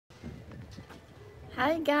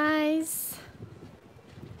Hi guys.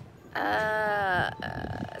 Chat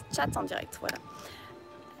en direct, voilà.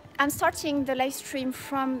 I'm starting the live stream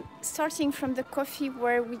starting from the coffee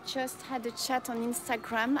where we just had a chat on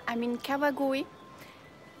Instagram. I'm in Kawagoe,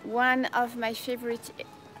 one of my favorite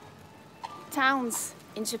towns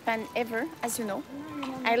in Japan ever, as you know.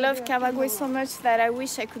 I love Kawagoe so much that I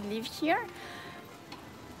wish I could live here.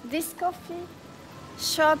 This coffee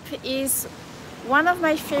shop is one of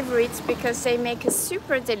my favorites because they make a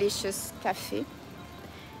super delicious coffee.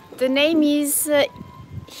 The name is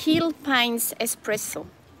Hill Pines Espresso.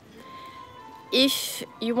 If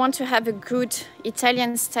you want to have a good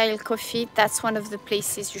Italian style coffee, that's one of the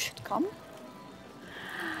places you should come.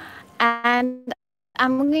 And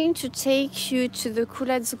I'm going to take you to the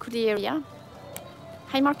Kurazukuri area.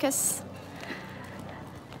 Hi Marcus.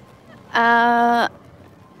 To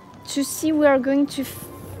see, we are going to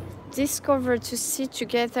discover, to see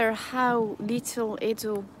together how little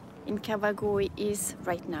Edo in Kawagoe is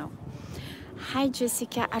right now. Hi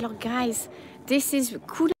Jessica. Alors guys, this is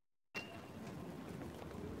cool.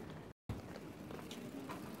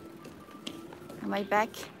 Am I back?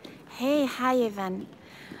 Hey, hi Evan.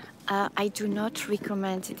 I do not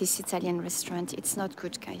recommend this Italian restaurant. It's not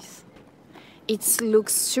good, guys. It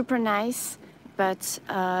looks super nice, but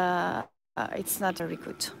it's not very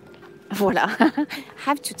good. Voila.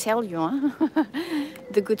 Have to tell you, huh?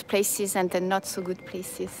 The good places and the not so good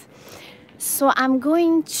places. So I'm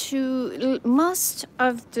going to most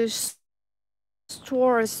of the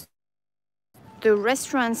stores, the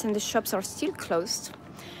restaurants and the shops are still closed,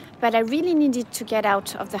 but I really needed to get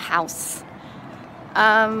out of the house.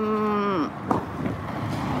 And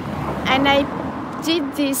I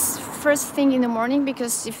did this first thing in the morning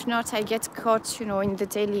because if not, I get caught, you know, in the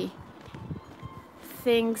daily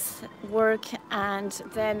things, work, and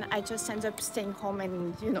then I just end up staying home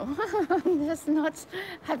and, you know, just not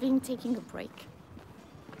taking a break.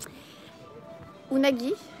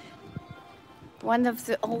 Unagi, one of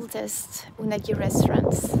the oldest unagi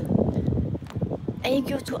restaurants. I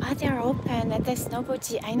go to, they're open and there's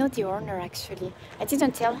nobody. I know the owner actually. I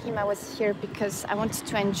didn't tell him I was here because I wanted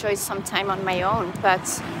to enjoy some time on my own,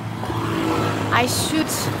 but I should,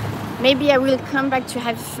 maybe I will come back to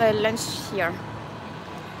have lunch here.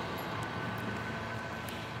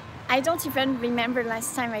 I don't even remember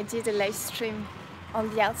last time I did a live stream on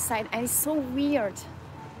the outside, and it's so weird.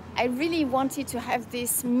 I really wanted to have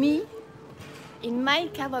this me in my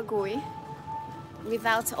Kawagoe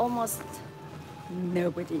without almost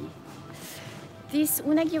nobody. This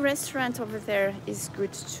unagi restaurant over there is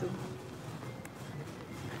good too.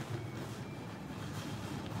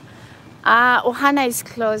 Ohana is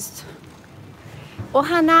closed.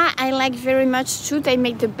 Ohana I like very much too. They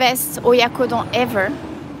make the best oyakodon ever.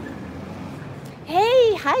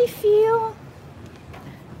 Hey, hi Phil.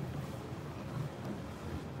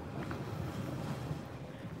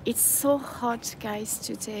 It's so hot, guys,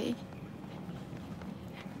 today.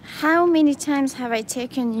 How many times have I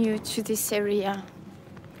taken you to this area?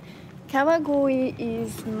 Kawagoe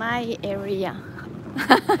is my area,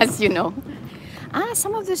 as you know.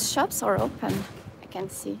 Some of the shops are open, I can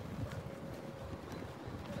see.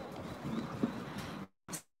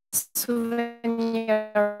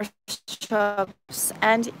 Souvenir shops,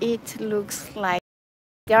 and it looks like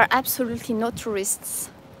there are absolutely no tourists,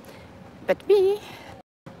 but me.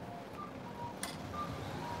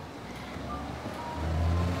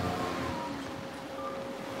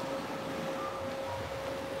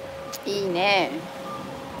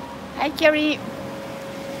 Hi Kerry.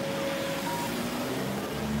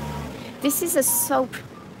 This is a soap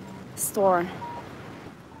store.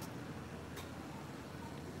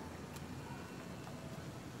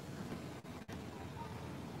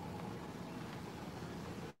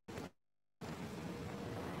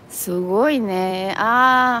 Sugoi ne.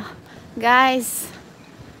 Guys,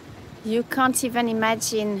 you can't even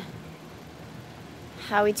imagine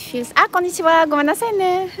how it feels. Konnichiwa, gomenasai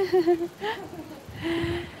ne.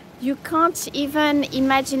 You can't even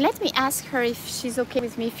imagine. Let me ask her if she's okay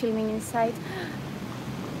with me filming inside.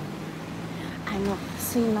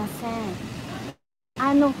 すいません。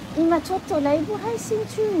今ちょっとライブ配信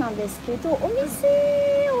中なんですけど、お店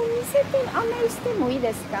で案内してもいい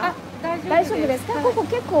ですか？大丈夫ですか？ここ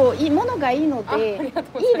結構いいものがいいので、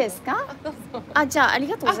いいですか？じゃああり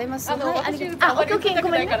がとうございます。はい、ありがとう。オッケー、ご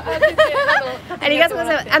めんね。ありがとうご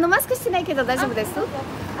ざいます。マスクしてないけど大丈夫です。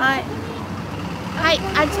はい。はい、じ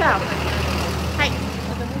ゃあ、はい。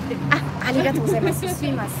ありがとうございます。す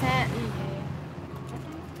いません。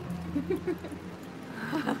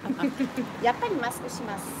やっぱりマスクし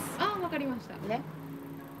ます。わかりました。ね。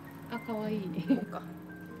可愛い。そうか。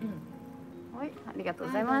はい、ありがとう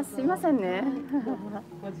ございます。すいませんね。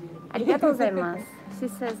ありがとうございます。She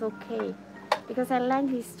says okay because I like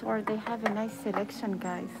this store. They have a nice selection,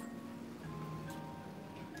 guys.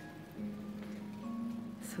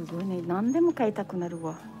 すごいね。何でも買いたくなる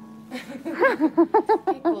わ。結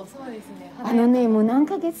構そうですね。もう何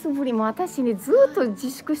ヶ月ぶりも私ねずっと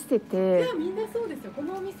自粛してて。いやみんなそうですよ。こ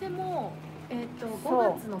のお店も5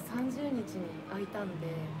月の30日に開いたんで。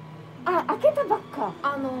あ、開けたばっか。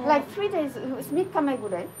like 3 days、3日前ぐ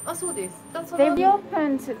らい。あ、そうです。They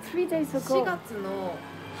reopened 3 days ago。4月の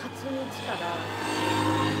8日から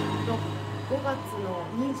5月の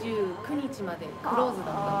29日までクローズ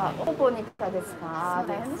だったんで。ほぼ2日ですか。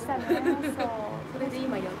そうです。それで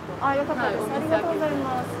今やっと。あ、よかったです。ありがとうござい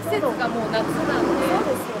ます。季節がもう夏なんで。そう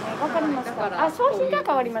ですよね。わかりました。あ、商品が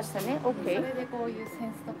変わりましたね。OK。それでこういうセ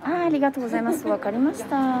ンスとか。ありがとうございます。わかりまし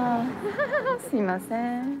た。すいま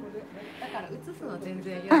せん。だから映すのは全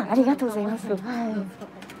然。ありがとうございます。はい。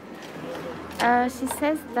She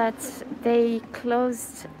says that they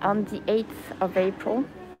closed on the 8th of April.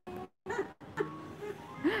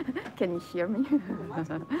 Can you hear me?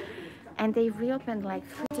 And they reopened like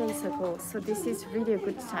 3 days ago. So this is really a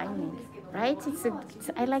good timing, right?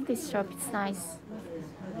 I like this shop. It's nice.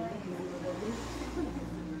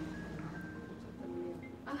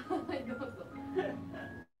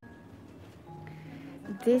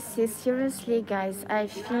 This is seriously, guys. I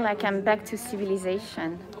feel like I'm back to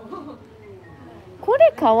civilization. こ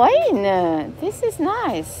れかわいいね。This is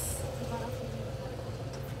nice.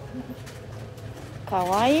 か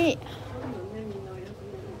わいい。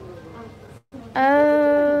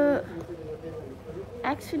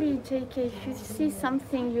Actually, JK, if you see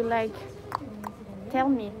something you like, tell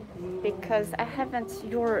me, because I haven't.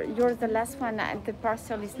 You're the last one, and the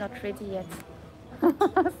parcel is not ready yet.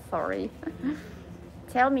 Sorry.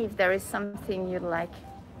 Tell me if there is something you like.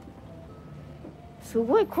 す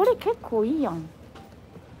ごい、これ結構いいやん。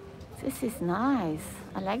This is nice.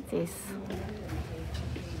 I like this.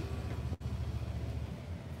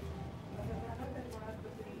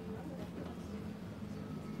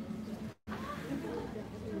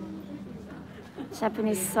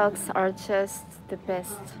 Japanese socks are just the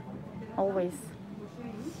best, always.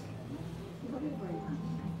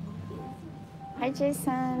 Hi,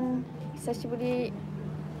 Jason. 久しぶり。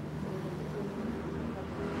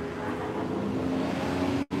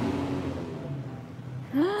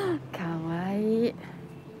かわいい。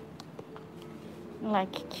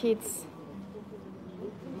Like kids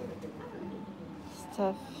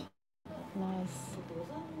stuff. Nice.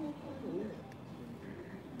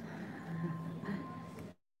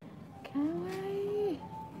 Kawaii.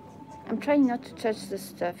 I'm trying not to touch the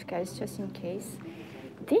stuff, guys, just in case.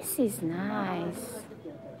 This is nice.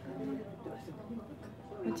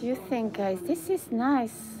 What do you think, guys? This is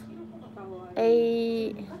nice.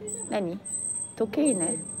 Nani?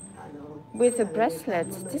 Tokei with a bracelet.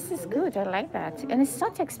 This is good. I like that. And it's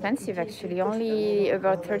not expensive, actually. Only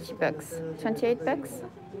about 30 bucks. 28 bucks?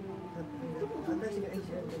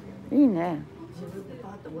 いいね。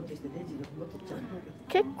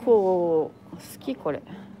結構好きこれ。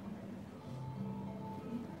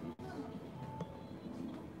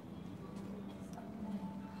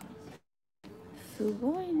す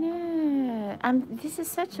ごいね。This is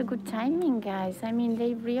such a good timing, guys. I mean,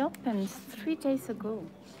 they reopened 3 days ago.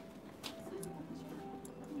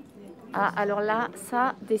 Ah, alors là,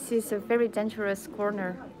 ça, this is a very dangerous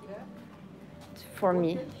corner for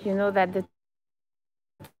me. You know that the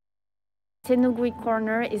tenugui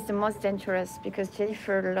corner is the most dangerous because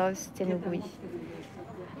Jennifer loves tenugui.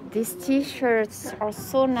 These t-shirts are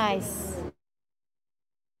so nice.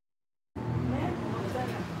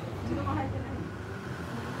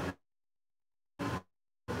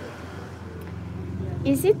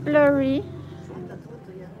 Is it blurry?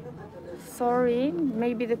 Sorry,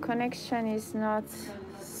 maybe the connection is not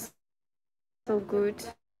so good.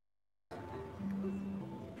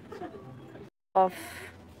 Off.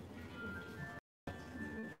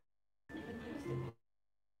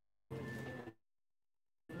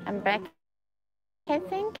 I'm back, I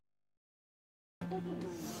think.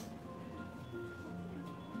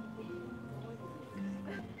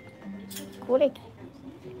 Cool.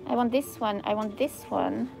 I want this one. I want this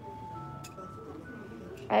one.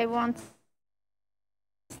 I want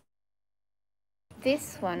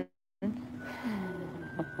this one.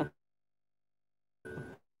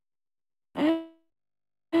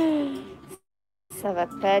 Ça va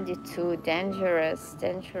pas du tout. Dangerous,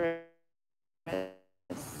 dangerous.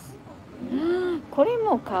 これ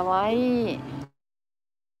もかわいい。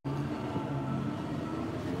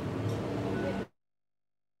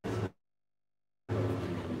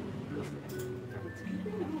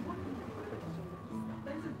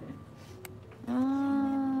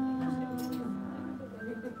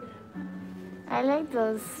I like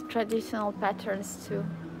those traditional patterns too.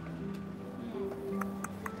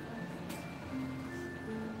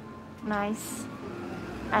 Nice.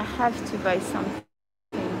 I have to buy something.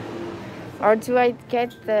 Or do I get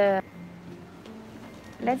the...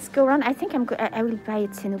 Let's go around. I think I will buy a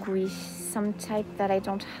tenugui, some type that I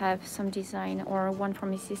don't have, some design, or one for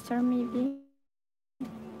my sister maybe.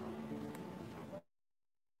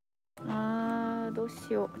 どう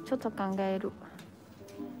しよう。ちょっと考える。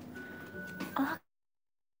あ、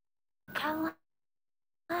かわい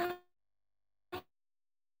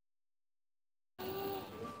い。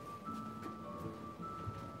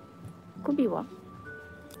首は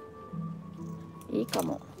いいか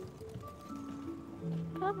も。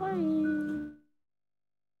かわいい。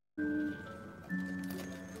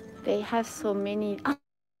They have so many. あ、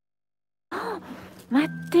待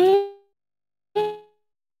って。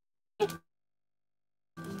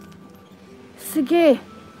すげえ。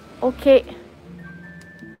Okay.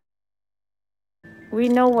 We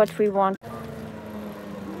know what we want.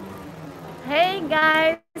 Hey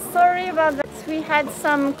guys, sorry about that. We had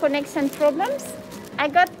some connection problems. I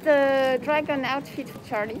got the dragon outfit for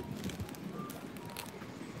Charlie.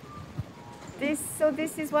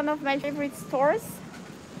 This is one of my favorite stores.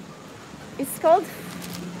 It's called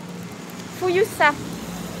Fuyusa.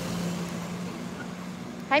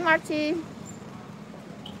 Hi Marty.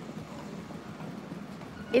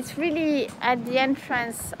 It's really at the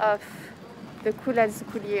entrance of the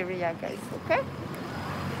Kulazukuri area, guys, okay?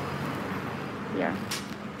 Here.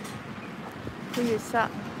 Fuyusa.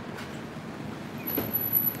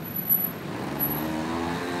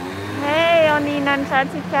 Hey, Oni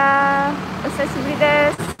Antarctica. Osashiburi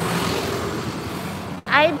desu.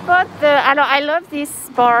 I bought I love this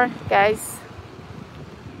bar, guys.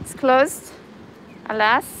 It's closed,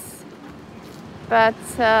 alas. But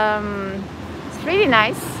it's really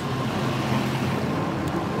nice.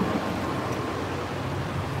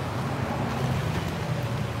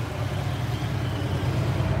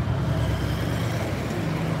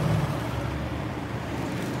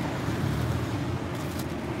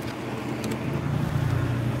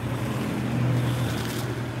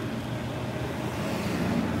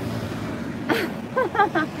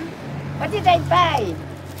 What did I buy?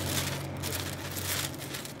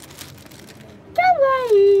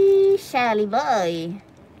 Kawaii Shelly boy.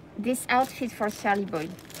 This outfit for Shelly boy.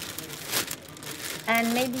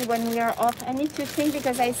 And maybe when we are off, I need to think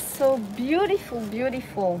because I saw beautiful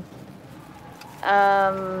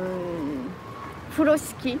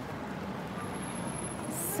furoshiki.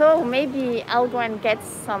 So maybe I'll go and get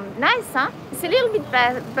some. Nice, huh? It's a little bit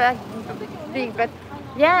big, but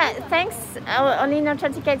yeah, thanks, Olin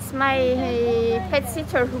Antarctica. It's my pet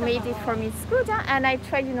sitter who made it for me. It's good, huh? And I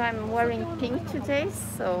tried, you know, I'm wearing pink today,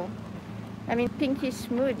 so I'm in pinkish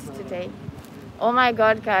mood today. Oh my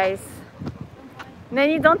God, guys.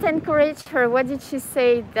 Nanny, don't encourage her. What did she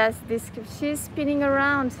say? That's this. She's spinning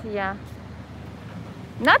around, yeah.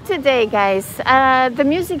 Not today, guys. The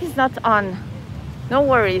music is not on. No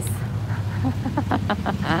worries.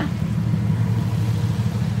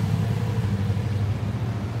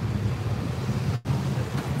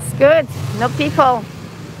 It's good. No people.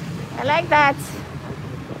 I like that.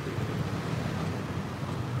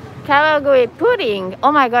 Kawagoe pudding.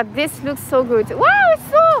 Oh my God, this looks so good. Wow,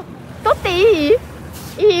 so. 撮っていい？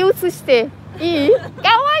いい？写して。いい？かわ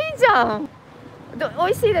いいじゃん。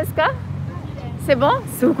美味しいですか？C'est bon?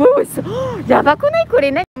 すごい美味しそう。やばくないこ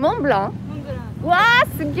れね。モンブラン？わあ、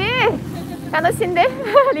すげえ。楽しんで。あ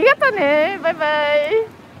りがとうね。バイバイ。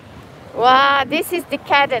わあ、this is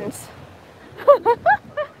decadent.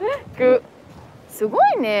 すご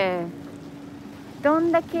いね。ど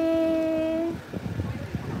んだけ。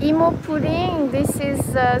Imo pudding. This is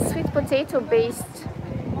sweet potato based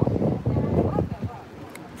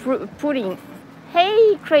pudding.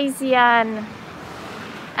 Hey, Crazy Anne.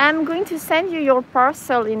 I'm going to send you your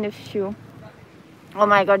parcel in a few. Oh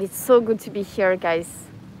my God, it's so good to be here, guys.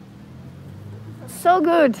 So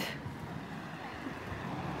good.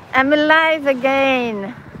 I'm alive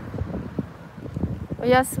again. お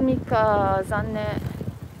休みか、残念。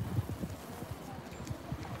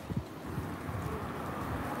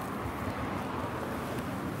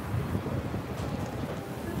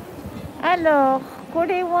Alors, こ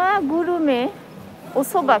れはグルメ？お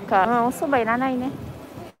蕎麦か。うん、お蕎麦いらないね。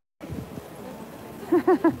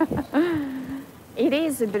It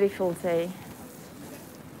is a beautiful day.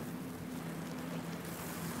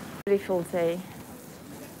 Beautiful day.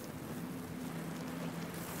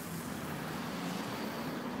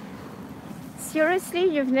 Seriously,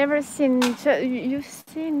 you've seen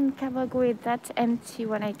Kawagoe that empty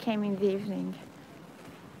when I came in the evening.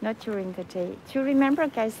 not during the day. Do you remember,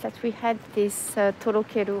 guys, that we had this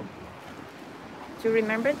torokeru? Do you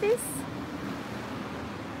remember this?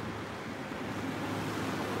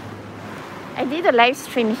 I did a live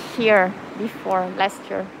stream here before last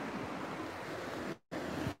year.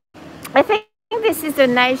 I think this is a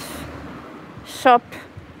knife shop.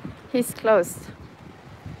 He's closed.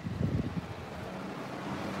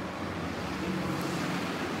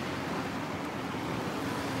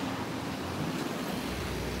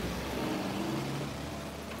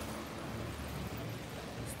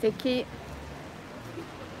 Sticky.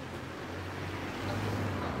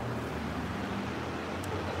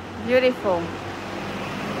 Beautiful.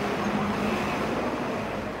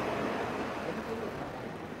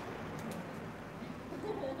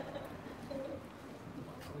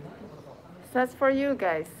 That's for you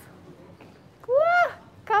guys. Wow,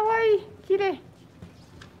 kawaii, 綺麗。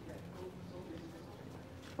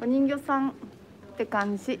お人形さんって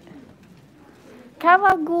感じ。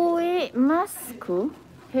川越マスク。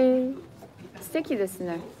へえ、素敵です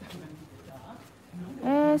ね。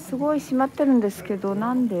すごい閉まってるんですけど、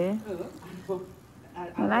なんで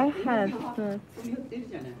Well, I had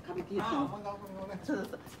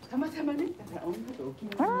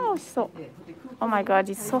Oh, so Oh my god,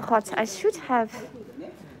 it's so hot. I should have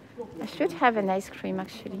an ice cream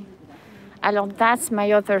actually. Alors, that's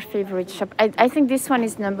my other favorite shop. I think this one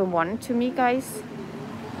is number one to me, guys.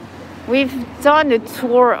 We've done a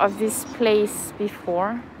tour of this place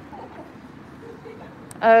before.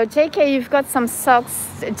 JK, you've got some socks.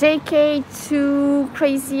 JK, too,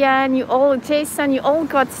 Crazy Ann, Jason, you all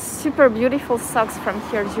got super beautiful socks from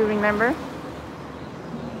here. Do you remember?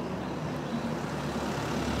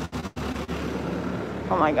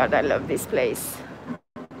 Oh my god, I love this place.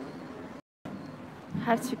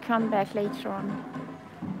 Have to come back later on.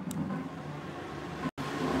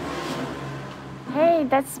 Hey,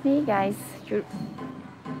 that's me, guys.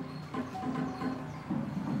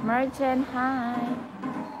 Marjan, hi.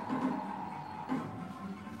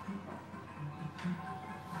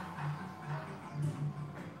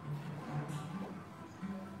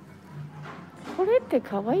 これって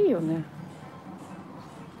可愛いよね。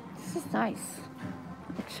This is nice,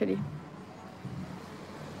 actually.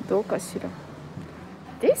 どうかしら。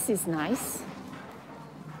This is nice.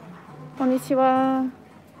 こんにちは。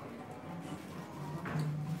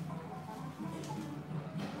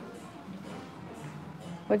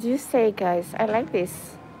What do you say, guys? I like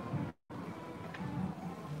this.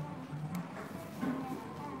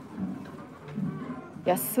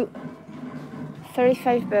 Yasu.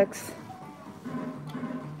 $35.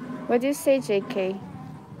 What do you say, JK?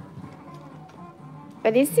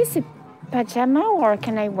 But is this a pajama or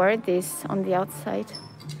can I wear this on the outside?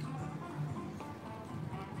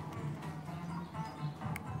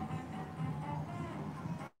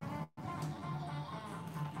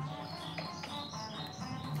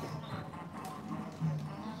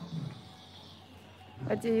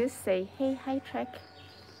 What do you say? Hey, hi, Trek.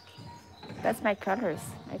 That's my colors,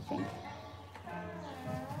 I think.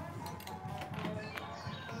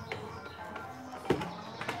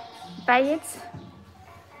 Buy it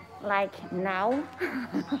like now.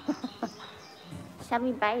 Shall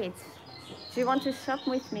we buy it? Do you want to shop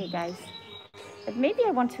with me, guys? But maybe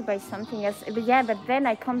I want to buy something else. But yeah, but then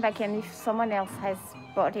I come back and if someone else has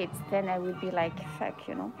bought it, then I would be like, fuck,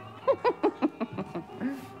 you know.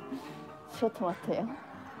 ちょっと待ってよ。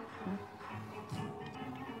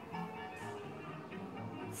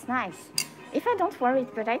It's nice. If I don't wear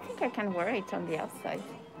it, but I think I can wear it on the outside.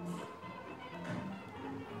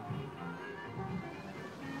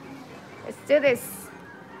 Let's do this.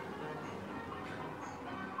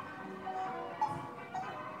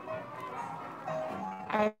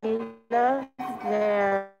 I love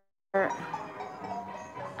their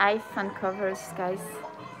iPhone covers, guys.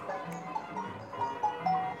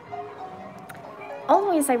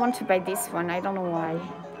 Always I want to buy this one, I don't know why.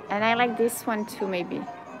 And I like this one too, maybe.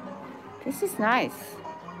 This is nice.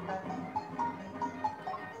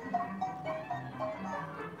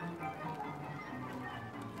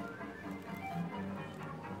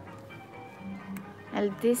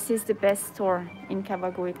 And this is the best store in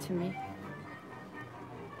Kawagoe to me.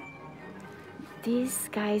 These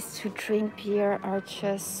guys to drink beer are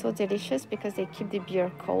just so delicious because they keep the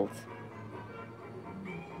beer cold.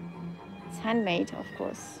 It's handmade, of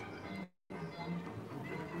course.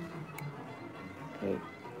 Okay.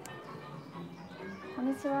 こん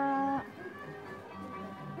にちは。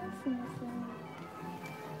すみません。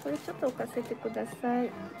これちょっと置かせてください。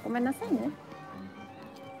ごめんなさいね。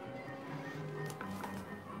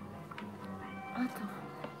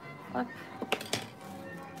あと。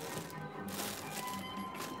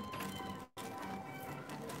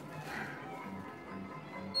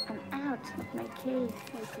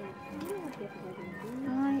は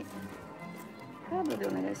い。カードで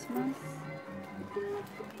お願いします。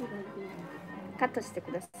カットして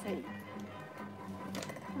ください。カ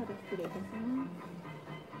ード失礼いたします。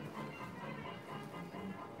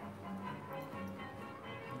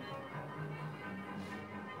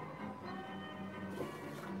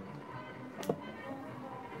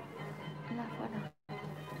La voilà.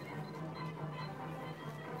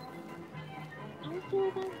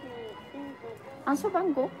 暗証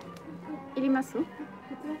番号いります？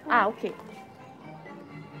あ、OK。あ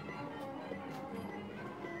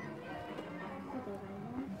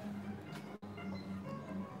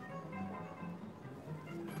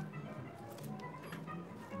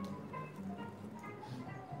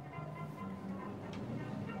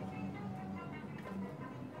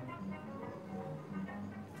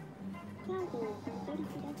り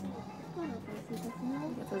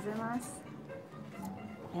がとうございます。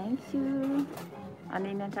Thank you. Ano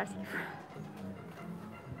yung nantarsi?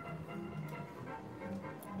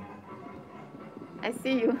 I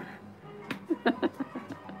see you.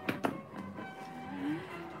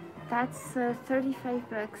 That's 35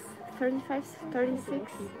 bucks. 35, 36.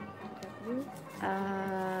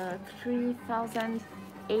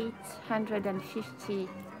 3,850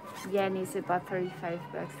 yen is about 35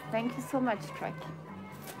 bucks. Thank you so much, Trek.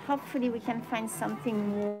 Hopefully we can find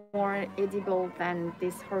something more edible than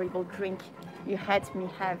this horrible drink you had me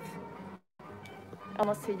have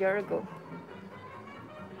almost a year ago.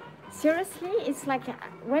 Seriously, it's like,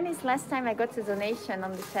 when is last time I got a donation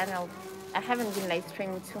on the channel? I haven't been live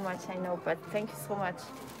streaming too much, I know, but thank you so much.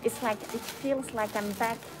 It's like, it feels like I'm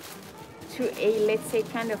back to a, let's say,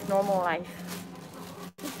 kind of normal life.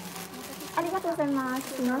 ありがとうございま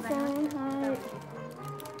す。すみません。はい。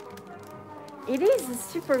It is a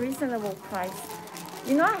super reasonable price.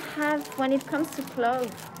 You know, I have, when it comes to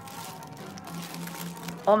clothes,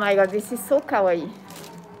 oh my god, this is so kawaii.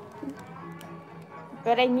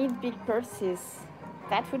 But I need big purses.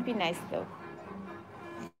 That would be nice though.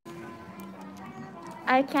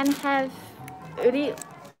 I can have really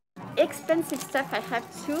expensive stuff, I have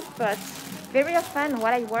too, but very often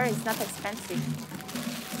what I wear is not expensive.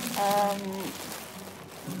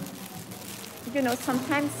 You know,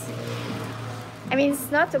 sometimes, I mean,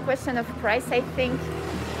 it's not a question of price. I think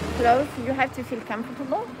clothes, you have to feel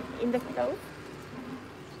comfortable in the clothes.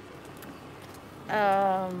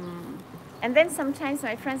 And then sometimes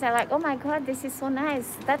my friends are like, oh my god, this is so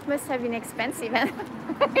nice. That must have been expensive. And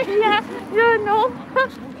yeah, you know,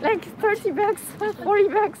 like 30 bucks, 40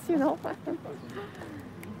 bucks, you know.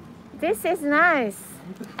 This is nice.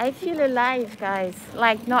 I feel alive, guys.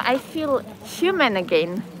 Like, no, I feel human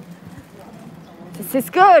again. This is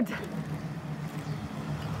good.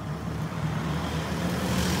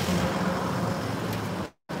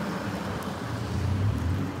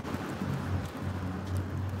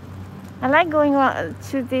 I like going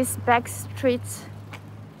to this back street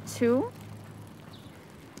too.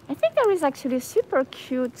 I think there is actually a super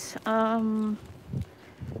cute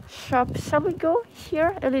shop. Shall we go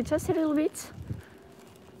here just a little bit?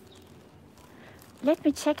 Let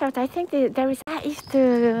me check out. I think there is, if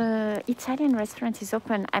the Italian restaurant is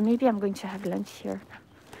open, maybe I'm going to have lunch here.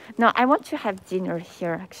 No, I want to have dinner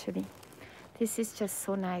here actually. This is just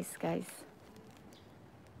so nice, guys.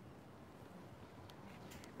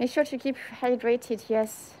 Make sure to keep hydrated,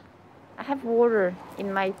 yes. I have water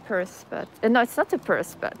in my purse, but no, it's not a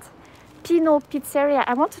purse, but Pino Pizzeria.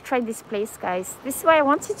 I want to try this place, guys. This is why I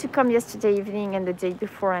wanted to come yesterday evening and the day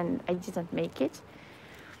before, and I didn't make it.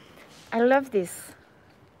 I love this.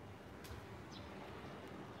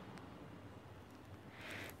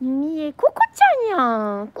 Mie,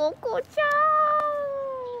 Coco-chan! Coco-chan!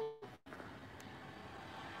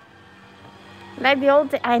 Like the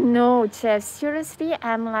old, I know, Jeff. Seriously,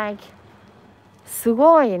 I'm like,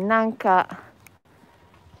 sugoi, nanka.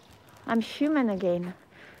 I'm human again.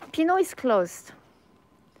 Pinot is closed.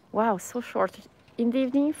 Wow, so short. In the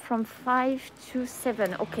evening from 5 to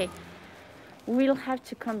 7. Okay, we'll have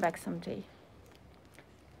to come back someday.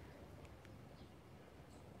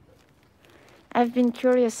 I've been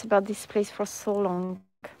curious about this place for so long.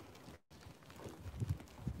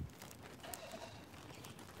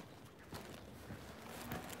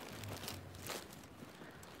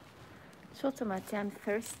 Chotomate, I'm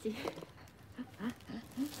thirsty.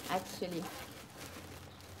 Actually.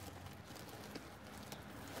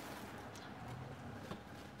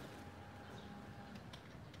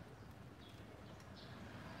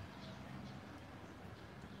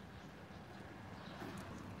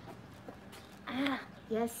 Ah,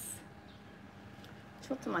 yes.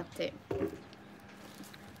 Chotomate.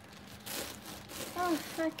 Oh,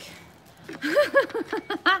 fuck.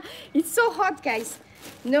 It's so hot, guys.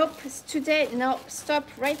 Nope, today, no, stop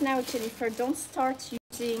right now, Jennifer. Don't start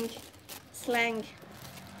using slang.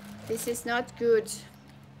 This is not good.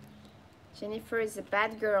 Jennifer is a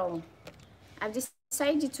bad girl. I've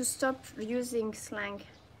decided to stop using slang.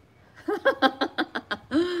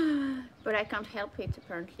 But I can't help it,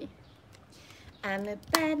 apparently. I'm a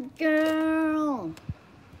bad girl.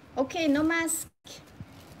 Okay, no mask.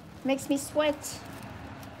 Makes me sweat.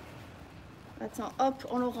 Attends, hop,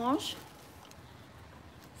 en orange.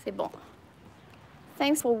 C'est bon.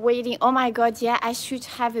 Thanks for waiting. Oh my God, yeah, I should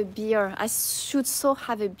have a beer. I should so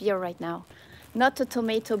have a beer right now. Not a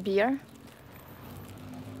tomato beer.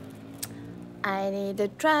 I need a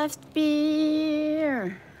draft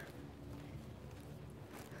beer.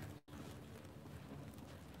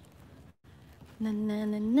 Na, na,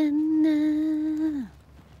 na, na, na.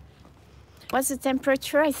 What's the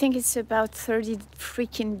temperature? I think it's about 30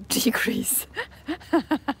 freaking degrees.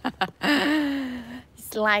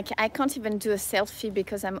 It's like I can't even do a selfie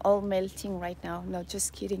because I'm all melting right now. No,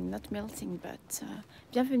 just kidding, not melting, but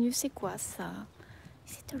bienvenue, c'est quoi ça?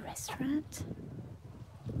 Is it a restaurant?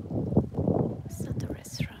 It's not a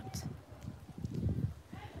restaurant.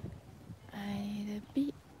 I need a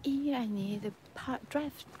beer, I need a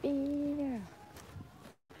draft beer.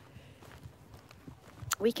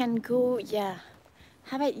 We can go, yeah.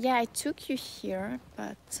 I took you here,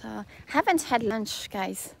 but haven't had lunch,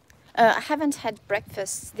 guys. I haven't had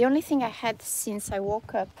breakfast. The only thing I had since I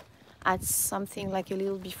woke up at something like a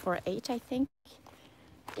little before 8, I think,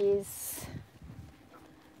 is...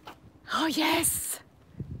 Oh, yes!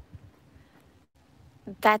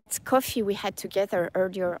 That coffee we had together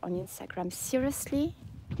earlier on Instagram. Seriously?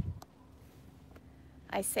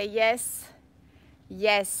 I say yes,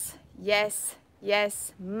 yes, yes,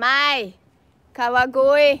 yes. My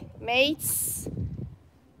Kawagoe mates.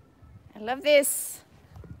 I love this.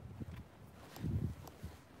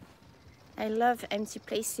 I love empty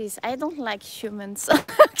places. I don't like humans,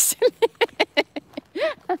 actually.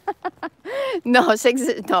 No,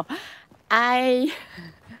 no.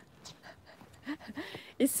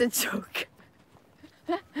 It's a joke.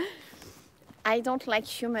 I don't like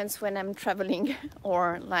humans when I'm traveling,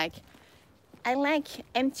 or like, I like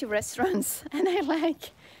empty restaurants and I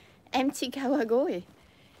like empty Kawagoe.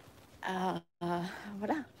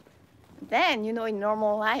 Voilà. Then, you know, in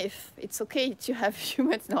normal life, it's okay to have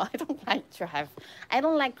humans. No, I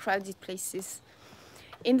don't like crowded places.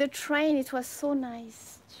 In the train, it was so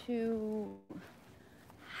nice to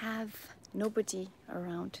have nobody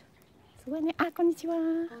around. すごいね。あ、こんにちは。こん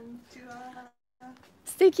にちは。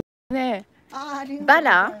素敵ね。ありがとうご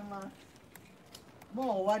ざいます。もう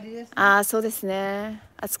終わりです。あ、そうですね。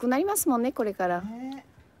暑くなりますもんね、これから。ね、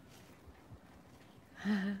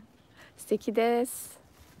素敵です。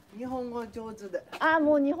日本語上手で。あ、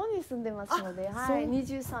もう日本に住んでますので、はい、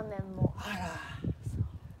23年も。あら。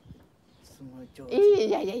すごい上手。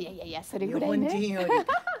いや、それぐらいね。日本人より。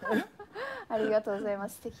ありがとうございま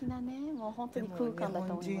す。素敵なね、もう本当に空間だ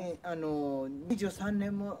と思います。23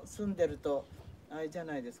年も住んでるとあれじゃ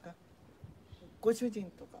ないですか。ご主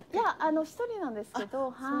人とか。いや、一人なんですけ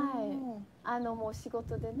ど、はい。もう仕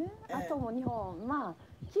事でね、あとも日本、まあ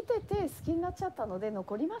来てて好きになっちゃったので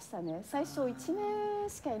残りましたね。最初1年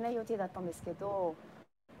しかいない予定だったんですけど、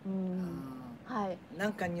はい。な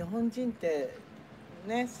んか日本人って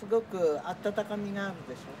ね、すごく温かみがある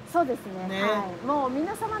でしょ。そうですね。はい。もう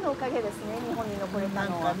皆様のおかげですね、日本に残れた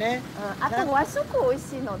のは。なんかね。あと和食美味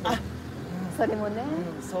しいので、それもね。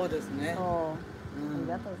そうですね。あり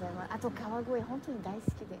がとうございます。あと川越本当に大好き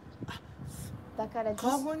で。だから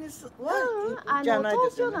川越には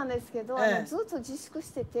東京なんですけど、ずっと自粛し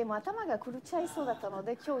てて、もう頭が狂っちゃいそうだったの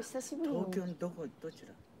で、今日久しぶりに。東京のどち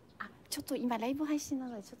ら？あ、ちょっと今ライブ配信な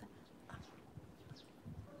のでちょっと。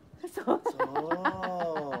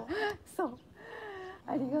そう。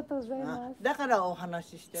ありがとうございます。だからお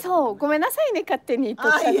話ししてる。そう、ごめんなさいね、勝手に言っち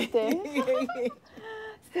ゃって。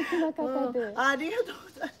素敵な方で。ありがとう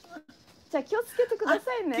ございます。じゃあ気をつけてくだ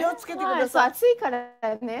さいね。気をつけてください。暑いから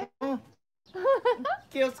ね。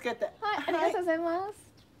気をつけて。はい、ありがとうございます。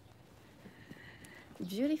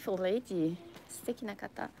Beautiful lady、素敵な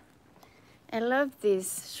方。I love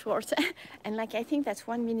this short, and like I think that's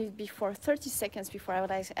 1 minute before, 30 seconds before I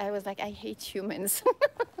was like, I hate humans,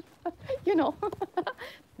 you know.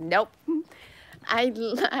 Nope, I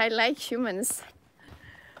like humans.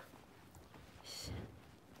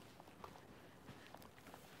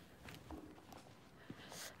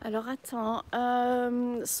 Alors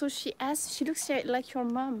attends, so she asked, she looks like your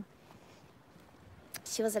mom.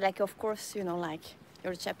 She was like, of course, you know, like.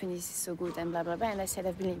 Your Japanese is so good and blah blah blah, and I said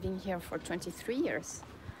I've been living here for 23 years.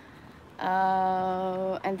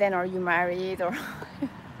 And then, are you married? Or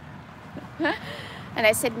and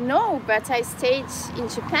I said, no, but I stayed in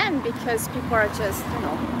Japan because people are just, you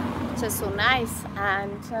know, just so nice.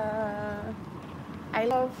 And I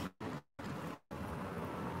love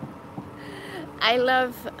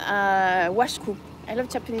washku. I love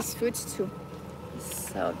Japanese food too.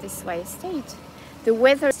 So this is why I stayed. The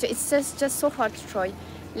weather, it's just so hot, Troy.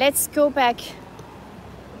 Let's go back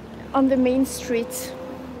on the main street.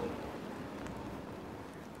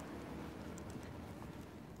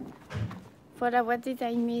 Voilà, what did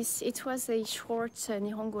I miss? It was a short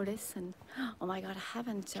Nihongo lesson. Oh my God, I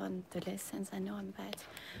haven't done the lessons. I know I'm bad.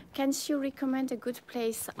 Can she recommend a good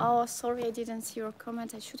place? Oh, sorry, I didn't see your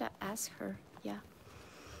comment. I should have asked her. Yeah.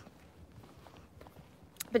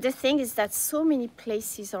 But the thing is that so many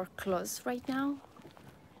places are closed right now.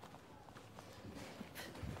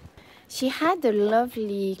 She had a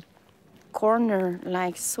lovely corner,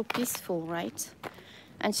 like so peaceful, right?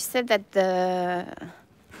 And she said that the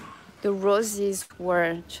roses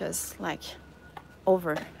were just like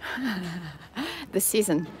over the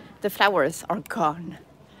season. The flowers are gone.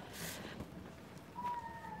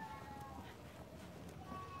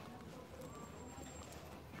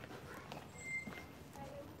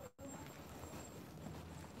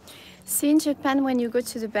 See in Japan, when you go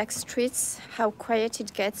to the back streets, how quiet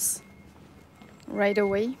it gets right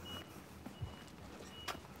away.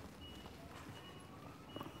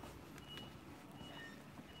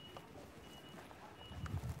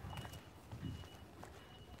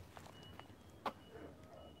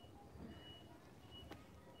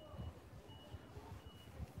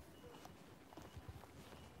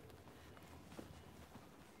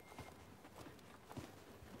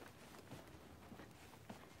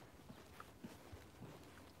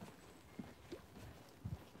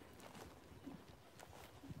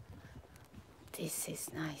 This is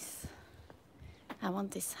nice. I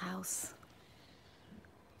want this house.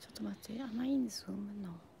 ちょっと待って、am I in Zoom? No.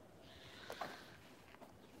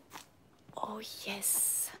 Oh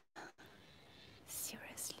yes.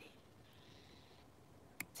 Seriously.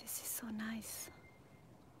 This is so nice.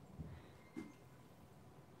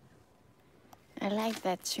 I like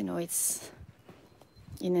that, you know, it's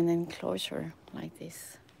in an enclosure like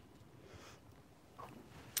this.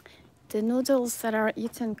 The noodles that are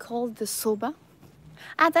eaten called the soba.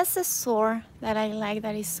 Ah, that's the store that I like,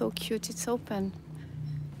 that is so cute. It's open.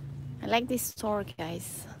 I like this store,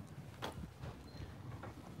 guys.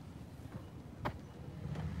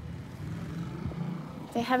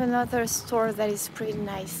 They have another store that is pretty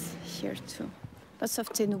nice here too. Lots of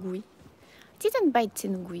tenugui. Didn't buy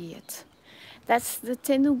tenugui yet. That's the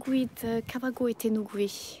tenugui, the Kawagoe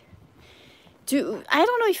tenugui. I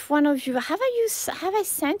don't know if one of you have I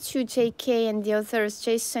sent you JK and the others,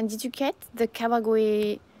 Jason? Did you get the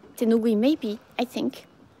Kawagoe tenugui? Maybe, I think.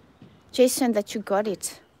 Jason, that you got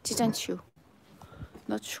it, didn't you?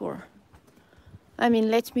 Not sure. I mean,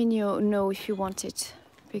 let me know if you want it,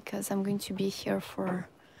 because I'm going to be here for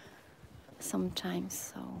some time.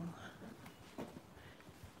 So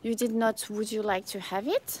you did not. Would you like to have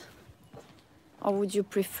it? Or would you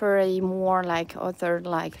prefer a more like other,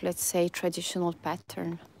 like, let's say, traditional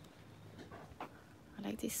pattern? I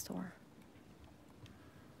like this store.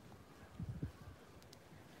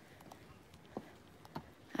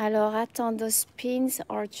 Alors, attends, those pins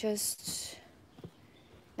are just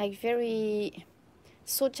like very,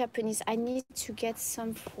 so Japanese. I need to get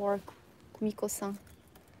some for Kumiko-san,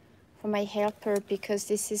 for my helper, because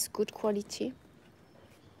this is good quality.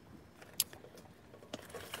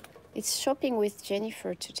 It's shopping with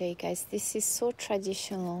Jennifer today, guys. This is so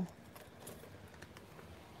traditional.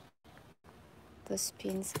 Those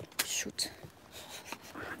pins. Shoot.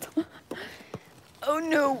 Oh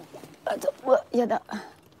no!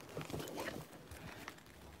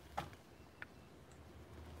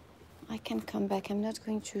 I can come back. I'm not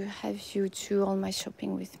going to have you do all my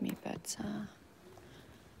shopping with me, but...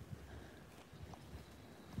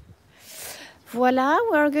 Voila,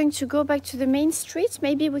 we're going to go back to the main street.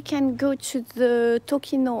 Maybe we can go to the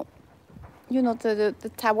Tokino, you know, the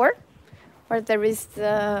tower, where there is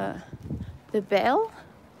the bell.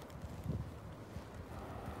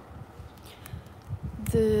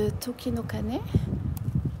 The Tokino Kane.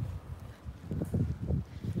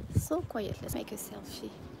 So quiet, let's make a selfie.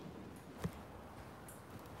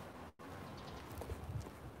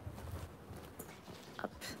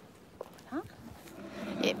 Up. Voilà.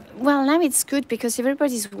 Well, now it's good because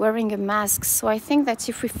everybody's wearing a mask. So I think that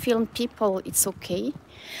if we film people, it's okay.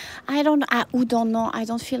 I don't, udon, no, I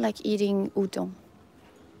don't feel like eating udon.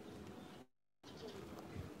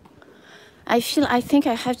 I think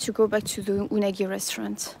I have to go back to the unagi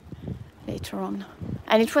restaurant. later on.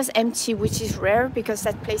 And it was empty, which is rare because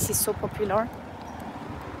that place is so popular.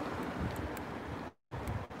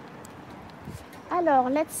 Alors,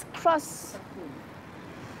 let's cross.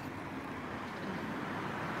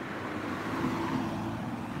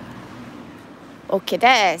 OK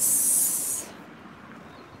です。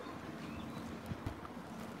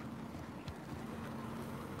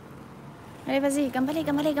Allez, vas-y, 頑張れ、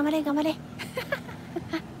頑張れ、頑張れ、頑張れ。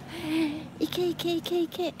いけ、いけ、いけ、い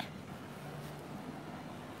け。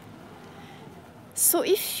So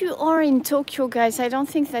if you are in Tokyo, guys, I don't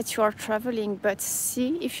think that you are traveling, but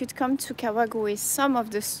see, if you'd come to Kawagoe, some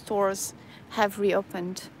of the stores have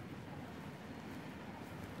reopened.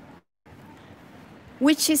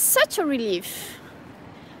 Which is such a relief.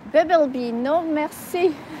 Bumblebee, no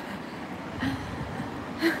merci.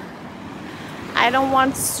 I don't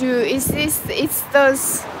want to, it's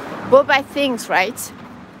those boba things, right?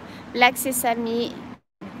 Black sesame,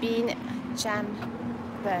 bean, jam,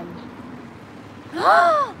 bun.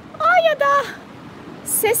 Oh, yada!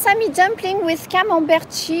 Sesame dumpling with camembert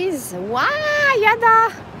cheese. Wow,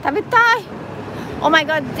 yada! Tabetai! Oh my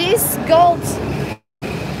god, this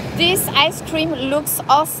ice cream looks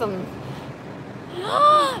awesome.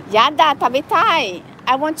 Yada, tabetai!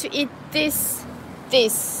 I want to eat this.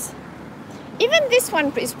 Even this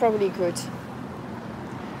one is probably good.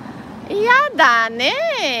 Yada,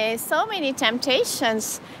 ne! So many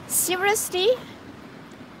temptations. Seriously?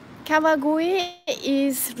 Kawagoe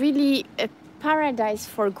is really a paradise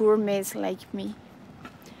for gourmets like me.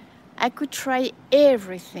 I could try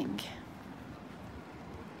everything.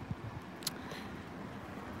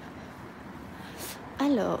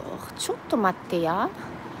 Alors, ちょっと待ってや。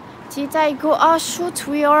Did I go? Oh shoot,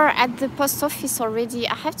 we are at the post office already.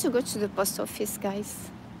 I have to go to the post office, guys.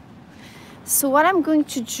 So what I'm going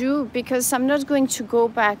to do, because I'm not going to go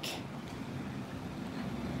back.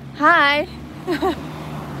 Hi.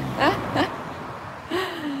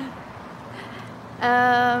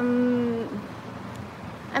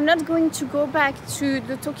 I'm not going to go back to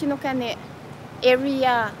the Tokinokane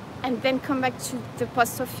area and then come back to the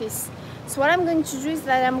post office. So what I'm going to do is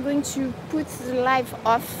that I'm going to put the live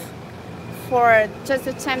off for just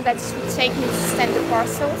the time that it will take me to send the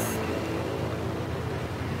parcels.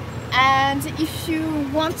 And if you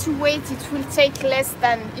want to wait, it will take just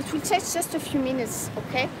a few minutes,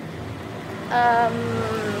 okay?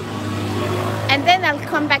 And then I'll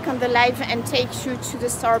come back on the live and take you to the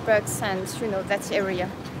Starbucks and, you know, that area.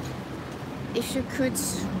 If you could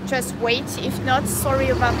just wait. If not, sorry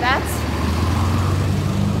about that.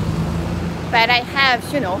 But I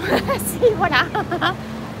have, you know, see, voila.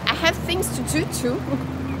 I have things to do too.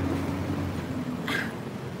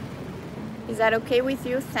 Is that okay with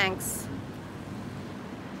you? Thanks.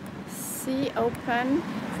 See, open.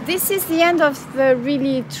 This is the end of the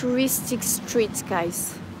really touristic street,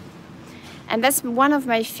 guys. And that's one of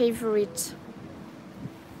my favorite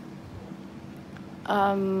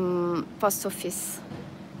post office.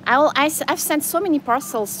 I've sent so many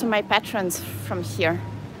parcels to my patrons from here.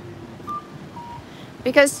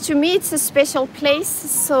 Because to me it's a special place,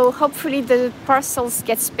 so hopefully the parcels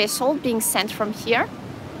get special being sent from here.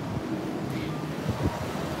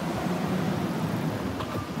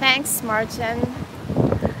 Thanks, Martin.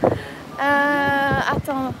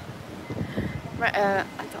 Attends,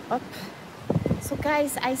 hop. So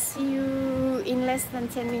guys, I see you in less than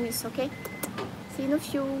 10 minutes, okay? See you in a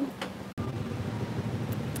few.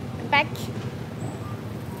 Back.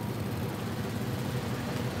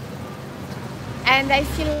 And I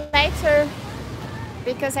feel lighter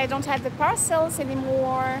because I don't have the parcels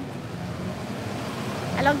anymore.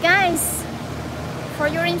 Hello guys, for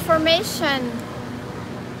your information,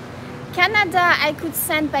 Canada I could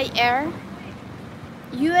send by air.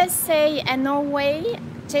 USA and Norway,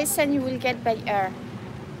 Jason, you will get by air.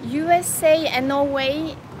 USA and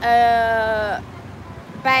Norway,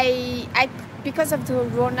 because of the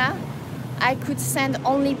Rona, I could send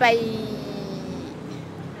only by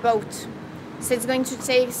boat. So it's going to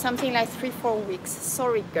take something like 3-4 weeks.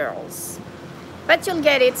 Sorry, girls. But you'll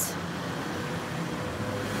get it.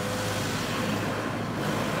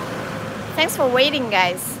 Thanks for waiting,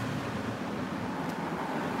 guys.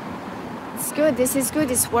 It's good. This is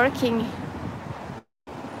good. It's working.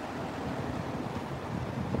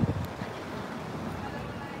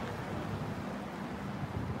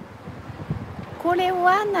 Kore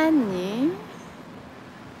wa nani?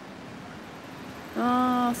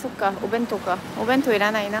 ああ、そっか、お弁当か。お弁当い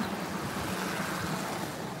らないな。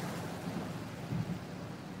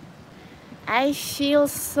I feel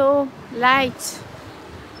so light.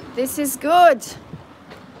 This is good.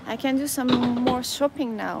 I can do some more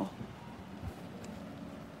shopping now.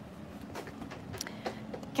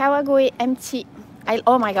 Kawagoe empty.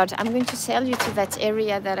 Oh my God, I'm going to tell you to that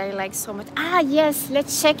area that I like so much. Ah, yes,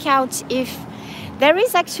 let's check out if there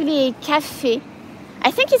is actually a cafe. I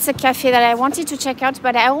think it's a cafe that I wanted to check out,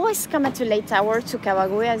 but I always come at a late hour to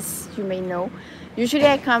Kawagoe, as you may know. Usually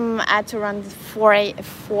I come at around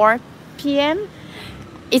 4 p.m.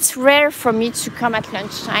 It's rare for me to come at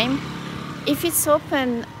lunchtime. If it's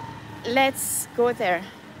open, let's go there.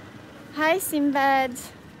 Hi, Simbad.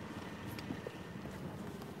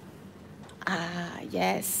 Ah,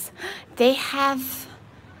 yes. They have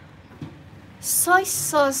soy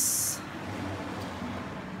sauce.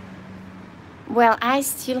 Well, I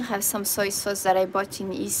still have some soy sauce that I bought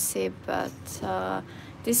in Ise, but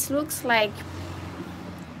this looks like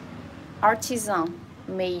artisan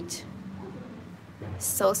made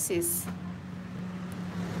sauces.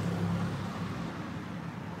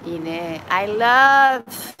 I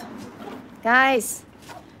love, guys,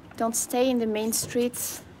 don't stay in the main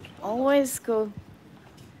streets. Always go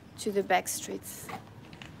to the back streets.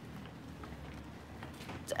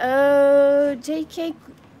 JK,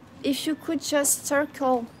 if you could just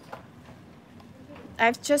circle.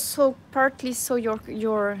 I've just partly saw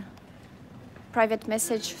your private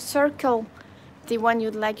message. Circle the one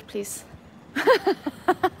you'd like, please.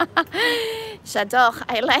 J'adore.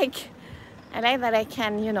 I like that I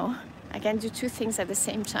can, I can do two things at the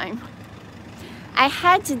same time. I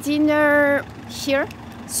had dinner here.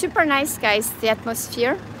 Super nice, guys, the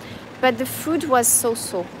atmosphere. But the food was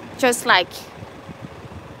so-so. Just like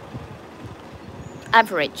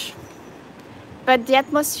average. But the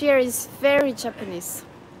atmosphere is very Japanese.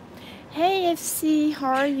 Hey, FC,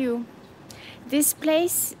 how are you? This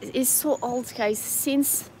place is so old, guys,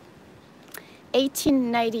 since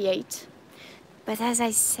 1898. But as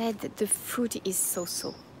I said, the food is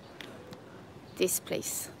so-so. This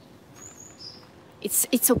place.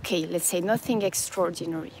 It's okay, let's say, nothing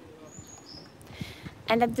extraordinary.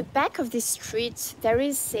 And at the back of this street, there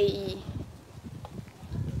is a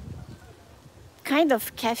kind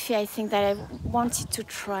of cafe, I think, that I wanted to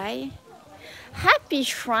try. Happy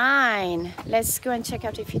Shrine! Let's go and check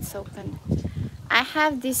out if it's open.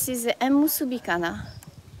 This is a musubi kana.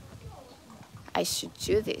 I should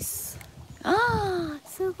do this. Ah,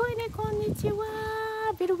 すごいね、こんにち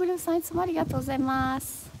は。ベルベルさん、いつもありがとうございま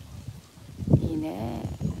す。いいね。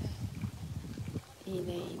いい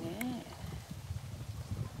ね、いいね。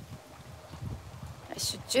I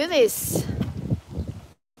should do this.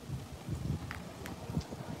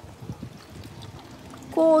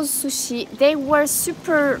 Sushi. They were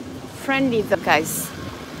super friendly, the guys.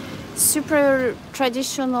 Super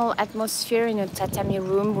traditional atmosphere in a tatami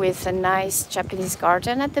room with a nice Japanese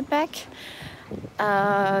garden at the back.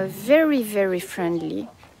 Very, very friendly.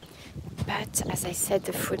 But as I said,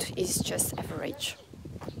 the food is just average.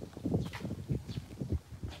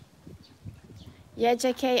 Yeah,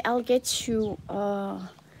 JK, I'll get you.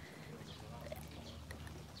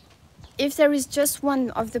 If there is just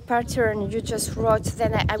one of the pattern you just wrote,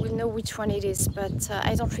 then I will know which one it is, but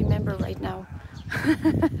I don't remember right now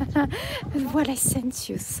what I sent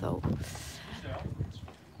you, so.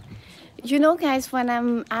 You know, guys, when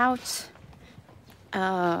I'm out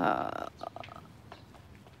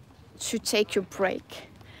to take a break,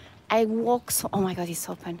 I walk so, oh my God, it's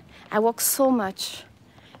open. I walk so much,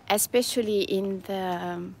 especially in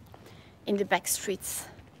the back streets.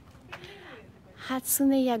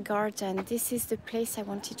 Hatsuneya Garden, this is the place I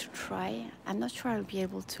wanted to try. I'm not sure I'll be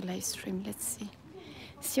able to live stream, let's see.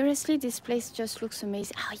 Seriously, this place just looks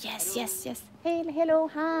amazing. Oh, yes, yes, yes. Hey, hello,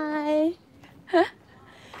 hi.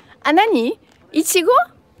 あ、何？いちご？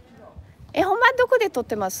ほんまどこで撮っ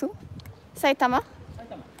てます？埼玉？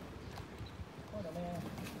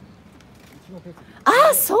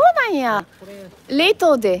あ、そうなんや。冷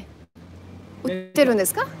凍で売ってるんで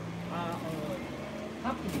すか？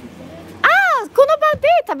この場で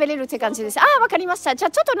食べれるって感じです。ああ、わかりました。じゃ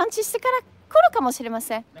あちょっとランチしてから来るかもしれま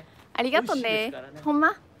せん。ありがとうね。ほん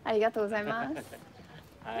まありがとうございます。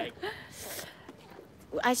はい。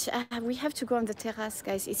We have to go on the terrace,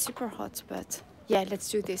 guys. It's super hot, but yeah, let's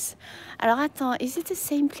do this. Alors attends, is it the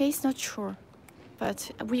same place? Not sure,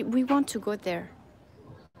 but we want to go there.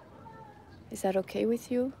 Is that okay with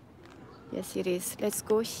you? Yes, it is. Let's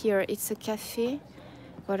go here. It's a cafe.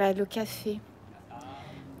 Voilà le café.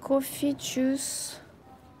 Coffee, juice.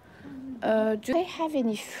 Do they have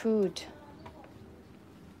any food?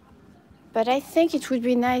 But I think it would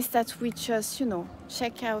be nice that we just,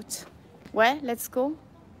 check out. Ouais, let's go.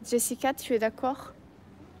 Jessica, tu es d'accord?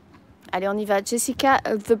 Allez, on y va. Jessica,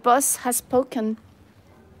 the boss has spoken.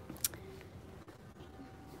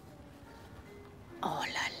 Oh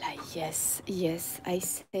là là, Yes, yes, I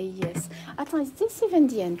say yes. Attends, is this even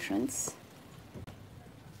the entrance?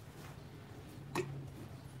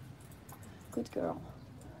 Good girl.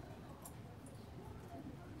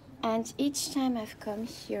 And each time I've come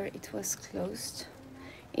here, it was closed.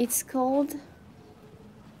 It's called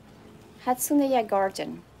Hatsuneya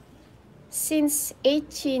Garden. Since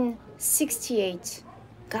 1868.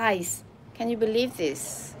 Guys, can you believe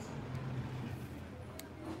this?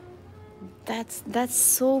 That's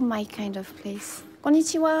so my kind of place. こんに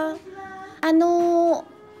ちは。テラ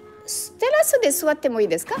スで座ってもいい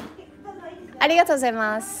ですか？ありがとうござい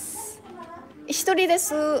ます。一人で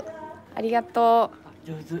す。ありがと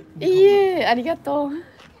う。いえ、ありがとう。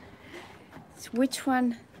Which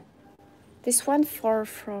one? This one far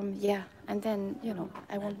from, yeah. And then, you know,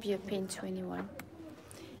 I won't be a pain to anyone.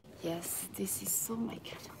 Yes, this is so my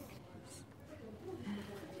kind of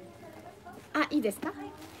place. あ、いいですか？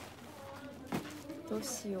どう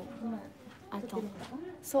しよう。あと、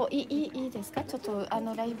そう、いいですか？ちょっとラ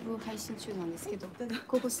イブ配信中なんですけど、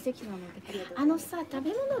ここ素敵なので。さ、食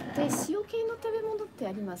べ物って塩系の食べ物って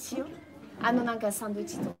あります？なんかサンドイッ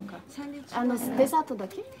チとか。サンドイッチ。デザートだ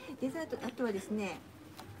け？デザート、あとはですね。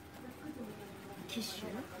キッシュ。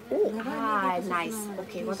はい、ナイス。オッ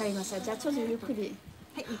ケー、わかりました。じゃあちょっとゆっくり。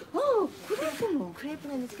はい。おお、クレープも。クレープ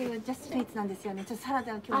なんですけど、ジャストフェイツなんですよね。ちょっとサラ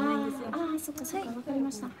ダは今日ないんですよ。ああ、そっかそっか、わかりま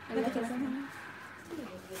した。ありがとうございます。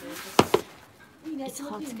It's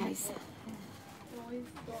hot, guys.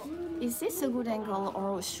 Is this a good angle,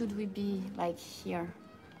 or should we be like here?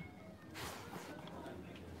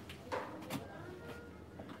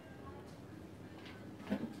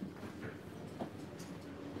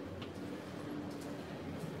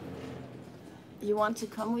 You want to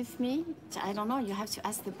come with me? I don't know, you have to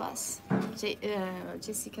ask the boss.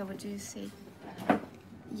 Jessica, what do you say?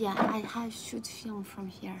 Yeah, I should film from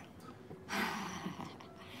here.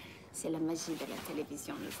 C'est la magie de la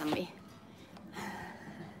télévision, les amis.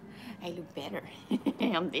 I look better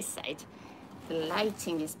on this side. The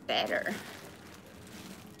lighting is better.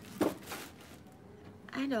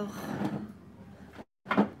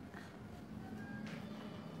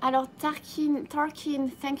 Alors, Tarkin,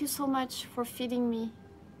 thank you so much for feeding me.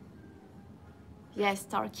 Yes,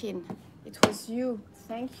 Tarkin, it was you.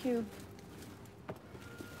 Thank you.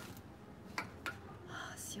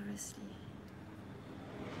 Oh, seriously.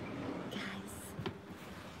 Guys.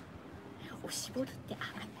 おしぼりってあっ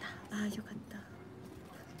た。あ、よかった。あ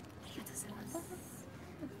りがとうございます。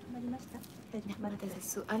決まりました？まだで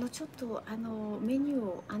す。ちょっとメニュー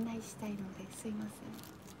を案内したいのですいません。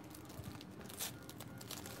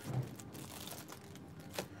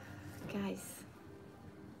Guys,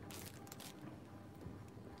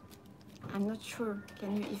 I'm not sure.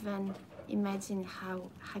 Can you even imagine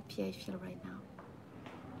how happy I feel right now?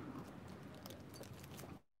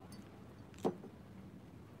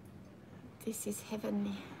 This is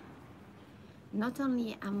heavenly. Not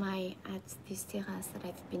only am I at this terrace that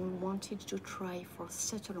I've been wanting to try for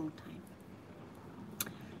such a long time,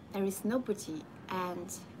 there is nobody,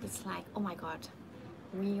 and it's like, oh my God,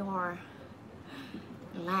 we are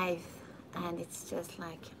live, and it's just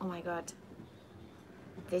like, oh my God,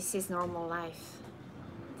 this is normal life.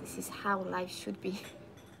 This is how life should be,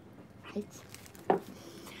 right?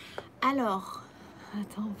 Alors,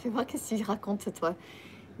 attends, fais voir qu'est-ce qu'il raconte toi.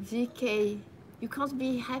 VK, you can't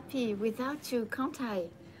be happy without you, can't I?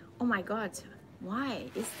 Oh my God, why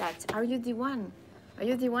is that? Are you the one? Are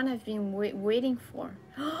you the one I've been waiting for?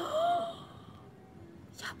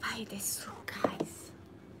 Yabai desu, guys.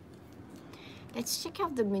 Let's check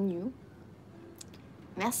out the menu.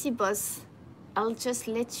 Merci, boss. I'll just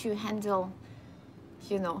let you handle,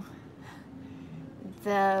 you know,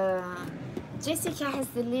 the... Jessica has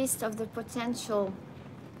the list of the potential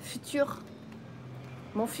futur,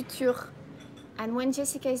 mon futur. And when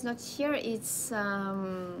Jessica is not here, it's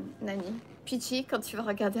Nani, PG, quand tu vas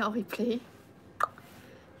regarder en replay.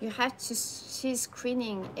 You have to, she's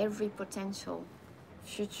screening every potential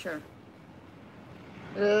future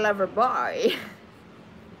lover boy.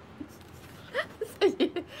 Ça y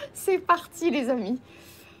est, c'est parti les amis.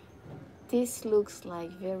 This looks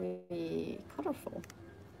like very colorful.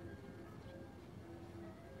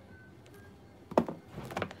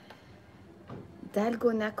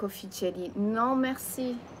 Dalgona coffee jelly. No,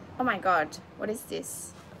 merci. Oh my God, what is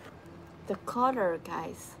this? The color,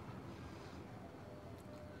 guys.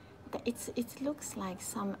 It looks like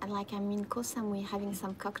some, like I'm in Koh Samui having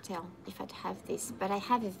some cocktail if I'd have this. But I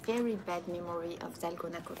have a very bad memory of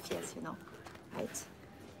Dalgona coffee, as you know, right?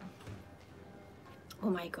 Oh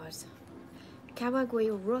my God.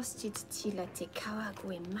 Kawagoe roasted tea latte,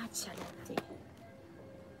 Kawagoe matcha latte.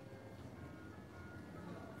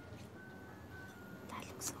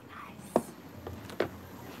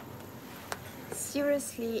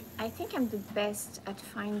 Seriously, I think I'm the best at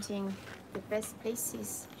finding the best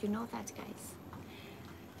places. You know that, guys.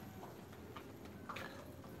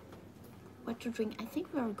 What to drink? I think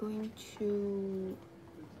we're going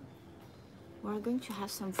to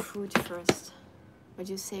have some food first. What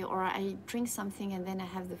do you say? Or I drink something and then I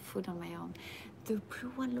have the food on my own. The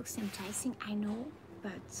blue one looks enticing, I know,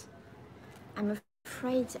 but I'm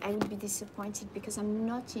afraid I would be disappointed because I'm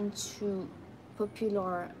not into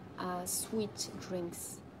popular sweet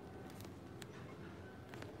drinks.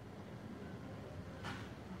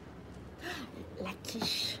 La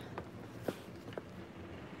quiche.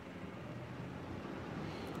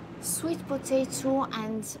 Sweet potato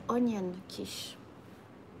and onion quiche.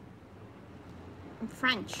 In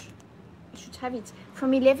French. You should have it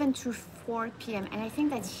from 11 to 4 p.m. And I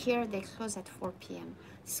think that here they close at 4 p.m.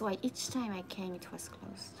 So each time I came, it was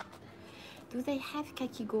closed. Do they have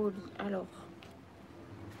kakigori? Alors.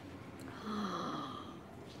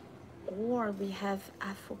 Or we have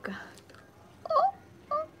affogato.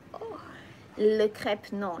 Le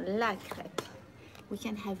crêpe, non, la crêpe. We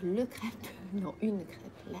can have le crêpe, no, une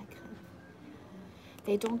crêpe, la crêpe.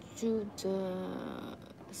 They don't do the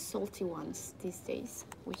salty ones these days,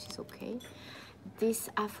 which is okay. This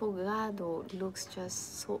affogato looks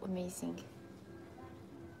just so amazing.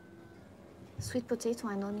 Sweet potato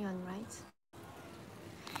and onion, right?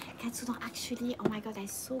 Katsudon, actually, oh my god, I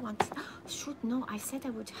so want. Shoot, no, I said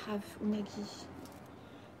I would have unagi.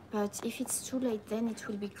 But if it's too late, then it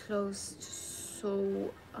will be closed.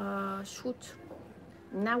 So, shoot.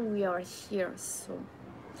 Now we are here, so.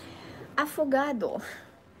 Affogato.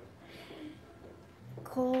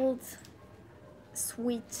 Cold,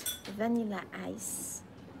 sweet vanilla ice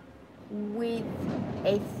with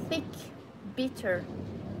a thick, bitter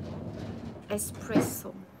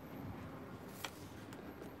espresso.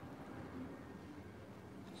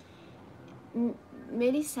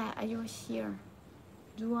 Melissa, are you here?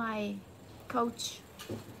 Do I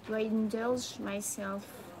indulge myself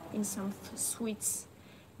in some sweets?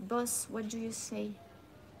 Boss, what do you say?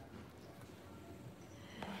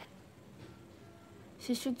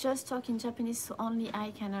 She should just talk in Japanese so only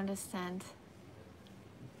I can understand.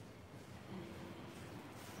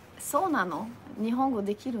 そうなの？日本語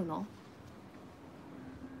できるの？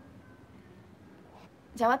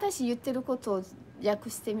じゃあ私言ってることを訳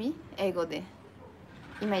してみ？英語で。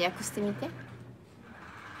今訳してみて。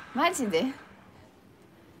マジで？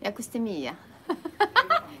訳してみいや。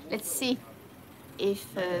Let's see if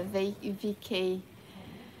VK.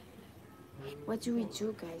 What do we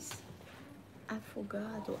do, guys?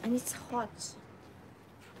 Affogato, and it's hot.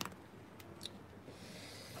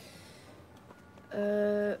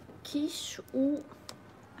 Quiche ou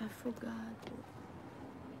affogato?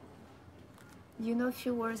 You know a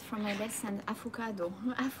few words from my lesson. Affogato.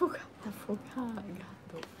 Affogato.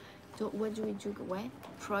 So what do we do? Where?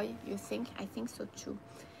 Troy, you think? I think so too.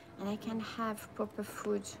 And I can have proper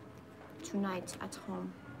food tonight at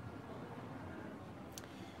home.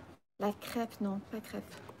 La crêpe, non, pas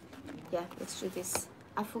crêpe. Yeah, let's do this.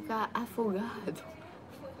 Affogato.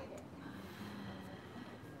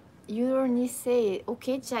 You only say,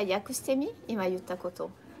 okay, じゃあ訳してみ？今言ったこと。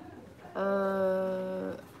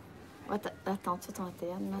Attends, ちょっと待って、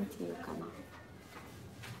なんて言うかな。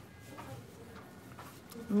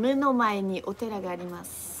目の前にお寺がありま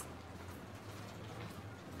す。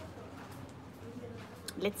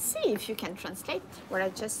Let's see if you can translate what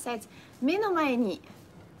I just said. 目の前に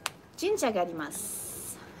神社がありま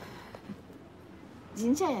す。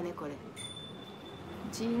神社やね、これ。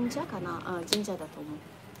神社かな？あ、神社だと思う。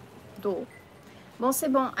どう？ Bon, c'est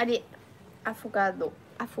bon. Allez, affogato.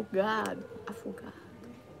 Affogato. Affogato.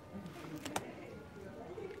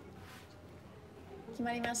 決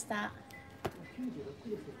まりました。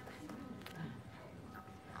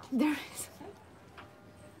There is.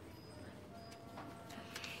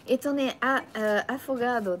 アフォ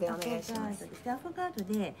ガードでお願いします。アフォガード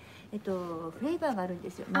で、フレーバーがあるんで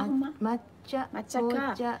すよ。あ、ほんま？抹茶、紅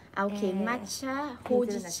茶。あ、OK。抹茶、ほう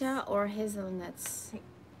じ茶 or hazelnuts。はい。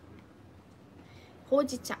ほう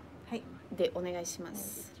じ茶でお願いしま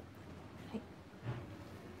す。はい。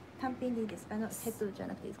単品でいいですか？セットじゃ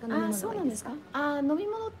なくていいですか？あ、そうなんですか？あ、飲み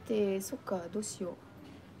物ってそっか、どうしよう。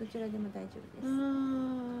どちらでも大丈夫です。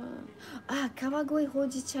あ、川越ほう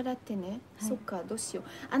じ茶ラテね、はい、そっか、どうしよう。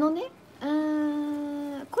こ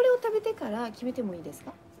れを食べてから決めてもいいです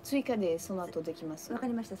か？追加でその後できます。わか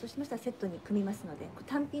りました。そうしましたらセットに組みますので、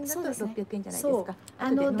単品だと600円じゃないですか。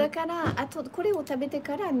だからあとこれを食べて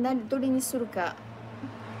からどれにするか、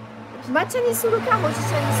抹茶にするかほうじ茶に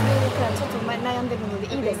するかちょっと悩んでるので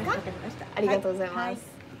いいですか？わかりました。ありがとうございます。はい。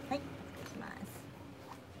はい。いきます。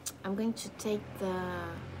I'm going to take the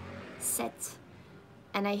set,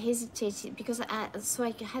 and I hesitated because so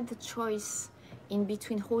I had the choice in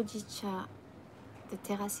between hojicha, the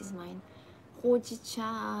terrace is mine,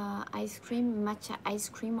 hojicha ice cream, matcha ice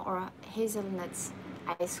cream, or hazelnuts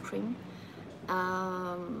ice cream.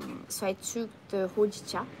 So I took the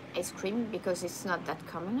hojicha ice cream because it's not that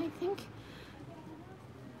common, I think.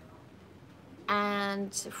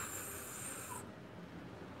 And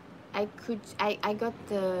I got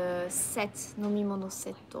the set, nomimono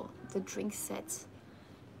setto, the drink set,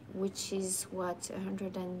 which is what,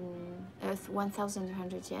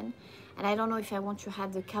 1,100 yen. And I don't know if I want to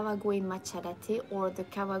have the Kawagoe matcha latte or the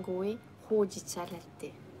Kawagoe hojicha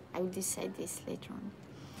latte. I will decide this later on.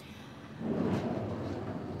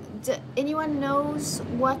 Anyone knows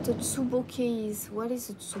what a tsuboke is? What is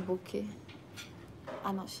a tsuboke?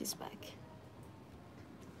 Ah no, she's back.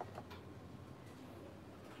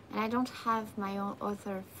 And I don't have my own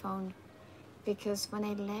other phone because when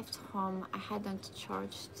I left home, I hadn't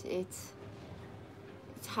charged it.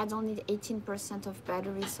 It had only 18% of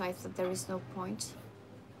battery, so I thought there is no point.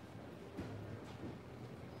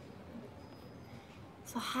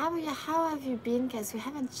 So how have you been, guys? We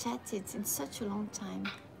haven't chatted in such a long time.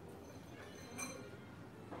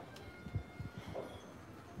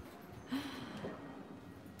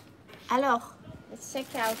 Alors, let's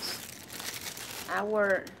check out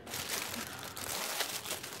our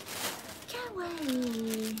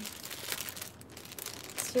kawaii.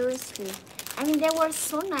 Seriously, I mean, they were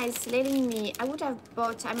so nice letting me. I would have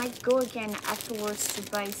bought, I might go again afterwards to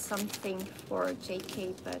buy something for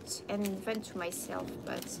JK, but, and even to myself,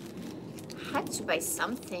 but I had to buy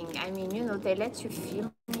something. I mean, you know, they let you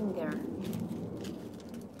film in there.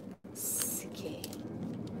 Okay.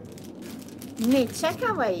 Mecha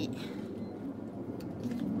kawaii.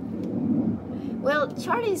 Well,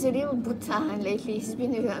 Charlie is a little boutin lately. He's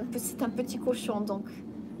been c'est un petit cochon, donc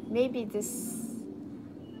maybe this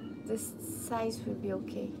size will be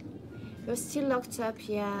okay. We're still locked up,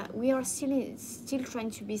 yeah. We are still trying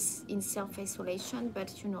to be in self-isolation,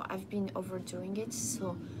 but you know, I've been overdoing it,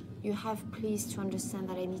 so you have please to understand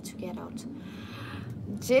that I need to get out.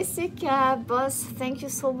 Jessica, boss, thank you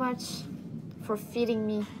so much for feeding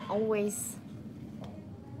me always.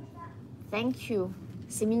 Thank you.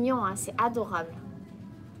 C'est mignon, hein? C'est adorable.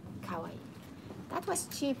 Kawaii. That was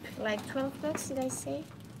cheap, like 12 bucks, did I say?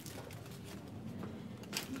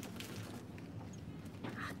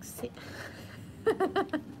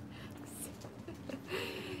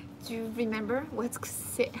 Do you remember what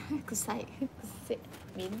kusai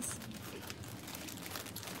means?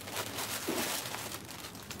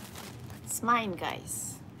 It's mine,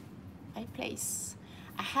 guys. My place.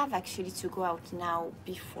 I have actually to go out now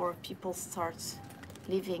before people start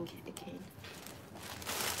leaving again.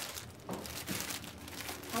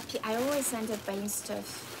 Happy. I always end up buying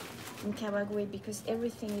stuff in Kawagoe because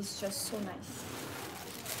everything is just so nice.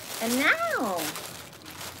 And now,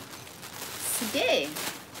 today,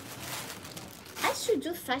 I should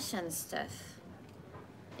do fashion stuff.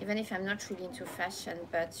 Even if I'm not really into fashion,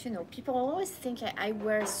 but you know, people always think I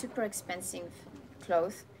wear super expensive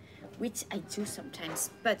clothes, which I do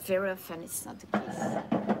sometimes, but very often it's not the case.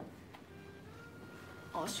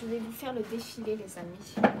 Oh, je vais vous faire le défilé, les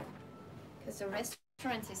amis, because the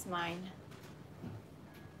restaurant is mine.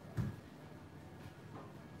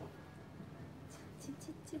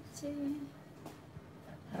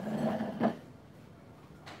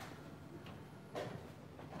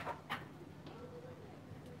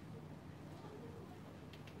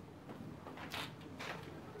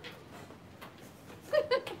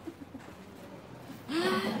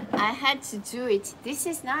 I had to do it. This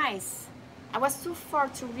is nice. I was too far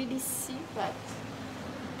to really see, but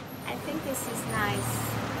I think this is nice,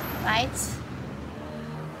 right?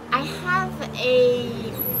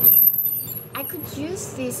 I could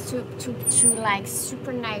use this to like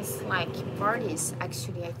super nice like parties,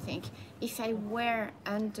 actually. I think if I wear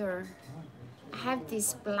under, I have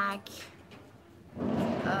this black,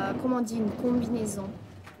 comment on dit, une combinaison.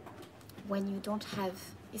 When you don't have,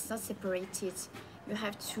 it's not separated, you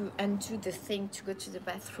have to undo the thing to go to the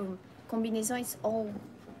bathroom. Combinaison is all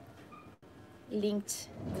linked,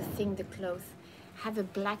 the thing, the clothes. I have a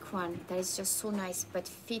black one that is just so nice, but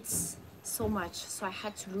fits so much, so I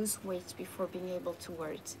had to lose weight before being able to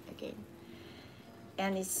wear it again.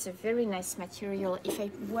 And it's a very nice material. If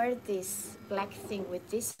I wear this black thing with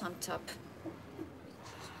this on top,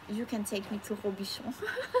 you can take me to Robichon.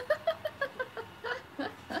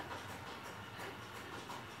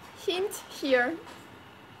 Hint here.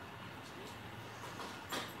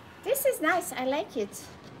 This is nice, I like it.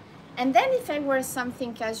 And then if I wear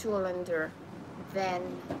something casual under, then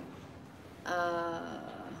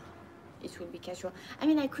it will be casual. I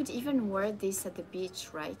mean, I could even wear this at the beach,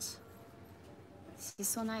 right? This is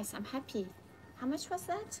so nice. I'm happy. How much was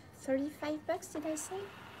that? 35 bucks, did I say?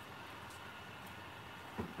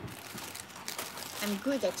 I'm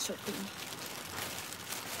good at shopping.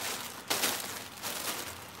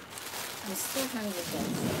 I'm so hungry,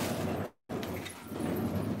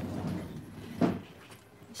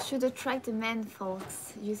 guys. Should attract the men,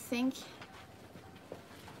 folks. You think?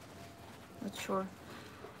 Not sure.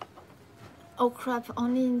 Oh crap,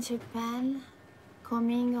 only in Japan.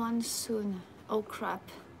 Coming on soon. Oh crap.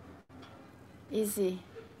 Easy.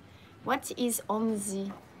 What is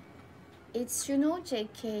onzi? It's, you know,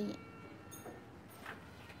 JK,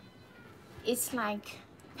 it's like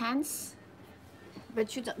pants,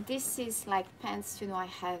 but you don't, this is like pants, you know, I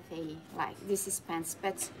have a, like, this is pants,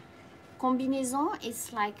 but combinaison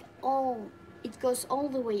is like all, it goes all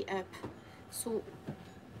the way up. So,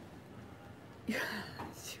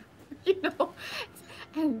 you know,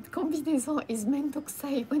 and combinaison is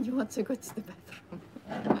mendokusai when you want to go to the bathroom.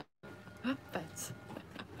 But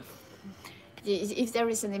if there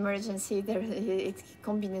is an emergency,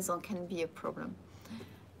 combinaison can be a problem.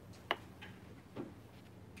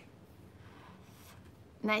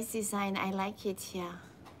 Nice design, I like it, yeah.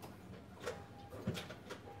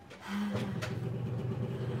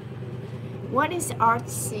 What is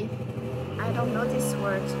artsy? I don't know this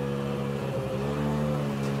word.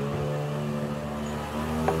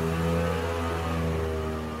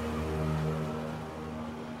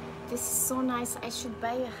 This is so nice. I should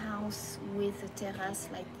buy a house with a terrace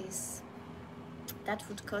like this. That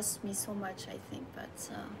would cost me so much, I think,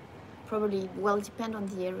 but probably, well, depend on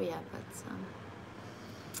the area, but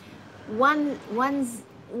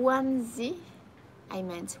onesie, I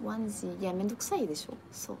meant onesie. Yeah, mendokusai desho.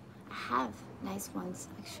 So I have nice ones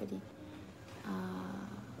actually,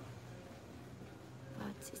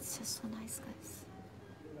 but it's just so nice, guys,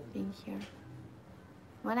 being here.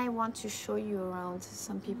 When I want to show you around,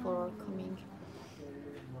 some people are coming.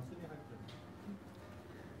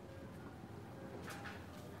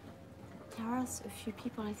 There are a few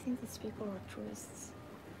people, I think these people are tourists.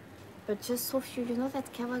 But just so few, you know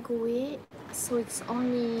that Kawagoe, so it's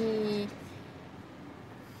only, I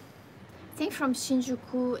think from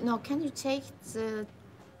Shinjuku, no, can you take the,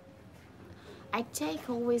 I take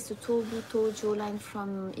always the Tobu Tojo line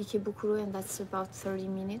from Ikebukuro, and that's about 30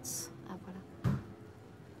 minutes. Ah, voilà.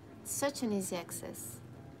 Such an easy access.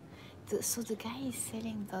 So the guy is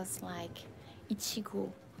selling those like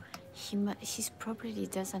Ichigo. He probably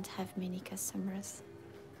doesn't have many customers.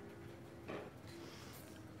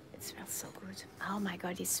 It smells so good. Oh my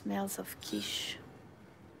god, it smells of quiche.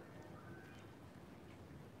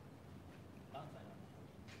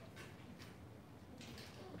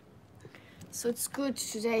 So it's good.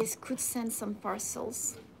 Today I could send some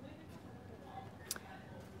parcels.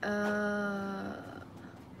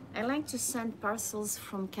 I like to send parcels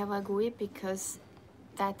from Kawagoe because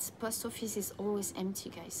that post office is always empty,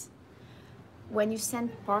 guys. When you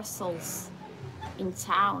send parcels in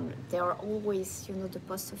town, they are always, you know, the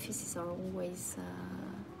post offices are always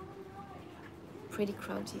pretty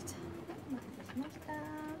crowded.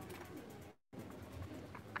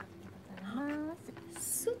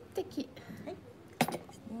 Suteki.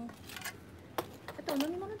 あとお飲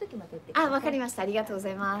み物の時まで言ってください。あ、わかりました。ありがとうござ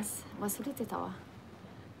います。忘れてたわ。あ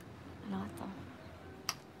りがとう。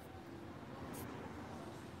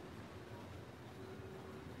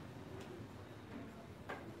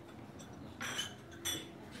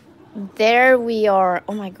There we are.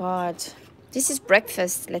 Oh my god. This is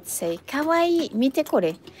breakfast, let's say. Kawaii. Mite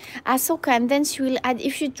kore. Ah, soka. And then she will add,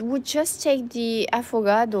 if you would just take the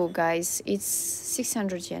affogato, guys, it's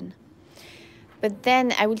 600 yen. But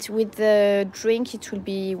then I will, with the drink, it will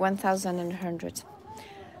be 1,100.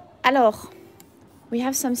 Alors, we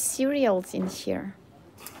have some cereals in here.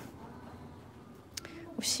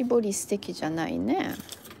 Oshibori suteki janai ne.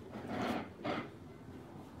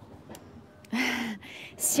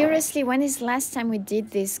 Seriously, when is the last time we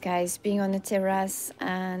did this, guys? Being on a terrace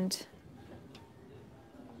and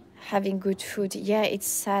having good food. Yeah, it's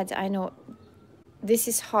sad, I know. This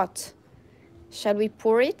is hot. Shall we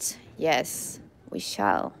pour it? Yes, we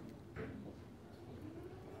shall.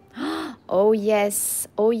 Oh yes,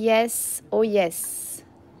 oh yes, oh yes.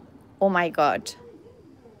 Oh my god.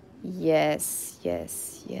 Yes,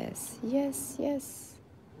 yes, yes, yes, yes.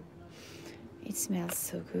 It smells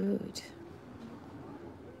so good.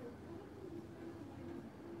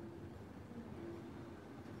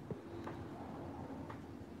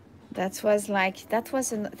 That was like, that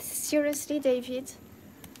was an, seriously, David?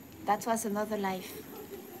 That was another life.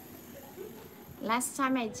 Last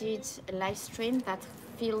time I did a live stream, that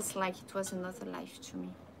feels like it was another life to me.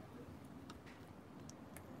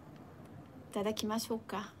 Tadakimasu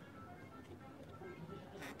ka?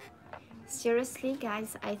 Seriously,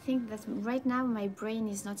 guys, I think that right now my brain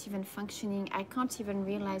is not even functioning. I can't even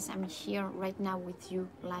realize I'm here right now with you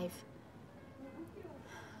live.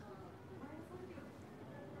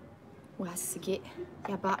 Wa, suge.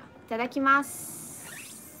 Yaba. Tadakimasu.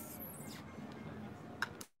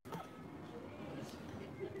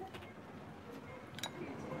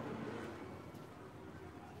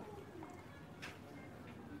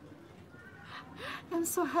 I'm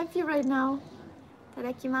so happy right now.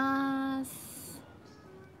 Tadakimasu.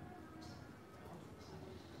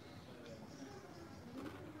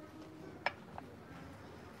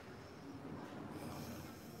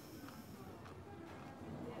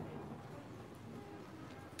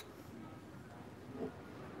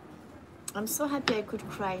 I'm so happy I could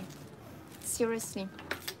cry. Seriously.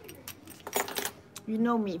 You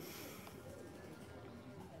know me.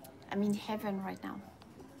 I'm in heaven right now.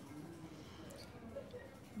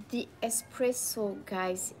 The espresso,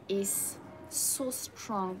 guys, is so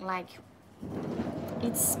strong. Like,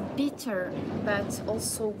 it's bitter, but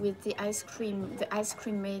also with the ice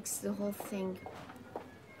cream makes the whole thing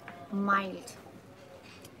mild.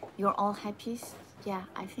 You're all happy? Yeah,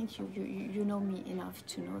 I think you know me enough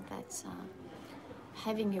to know that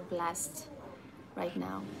having a blast right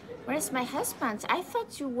now. Where's my husband? I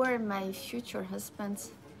thought you were my future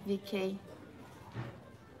husband, VK.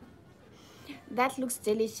 That looks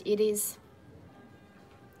delicious. It is.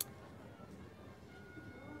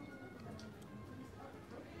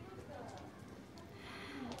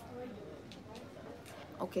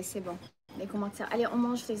 Ok, c'est bon. Les commentaires. Allez, on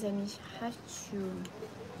mange, les amis. Have to.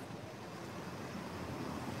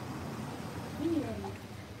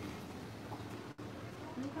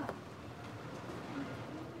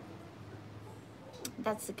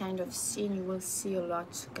 That's the kind of scene you will see a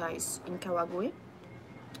lot, guys, in Kawagoe.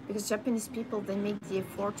 Because Japanese people, they make the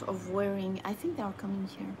effort of wearing, I think they are coming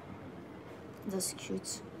here, those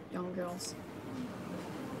cute young girls.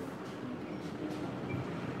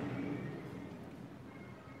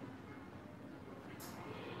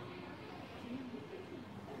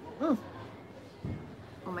 On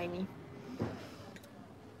my knee.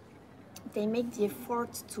 They make the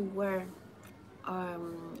effort to wear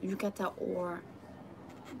yukata or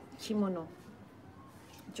kimono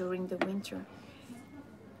during the winter.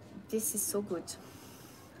 This is so good.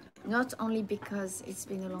 Not only because it's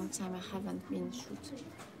been a long time I haven't been shoot.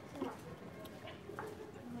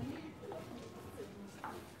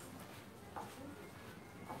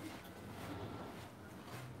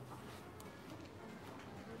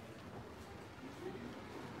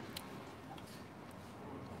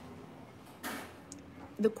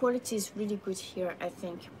 The quality is really good here, I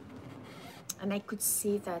think. And I could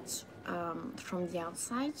see that from the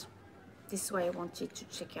outside. This is why I wanted to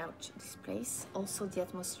check out this place. Also, the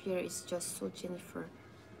atmosphere is just so Jennifer.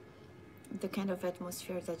 The kind of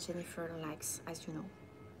atmosphere that Jennifer likes, as you know.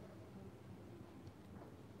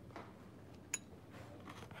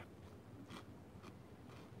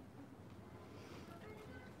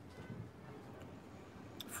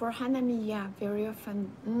 For Hanami, yeah, very often.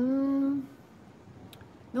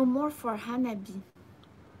 No more for Hanabi.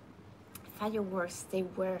 Fireworks, they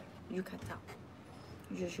wear yukata,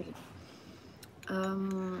 usually.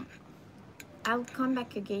 I'll come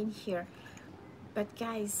back again here. But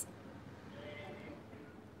guys,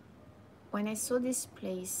 when I saw this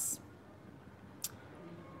place,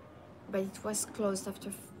 but it was closed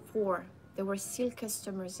after 4, there were still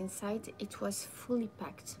customers inside. It was fully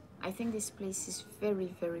packed. I think this place is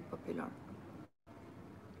very, very popular.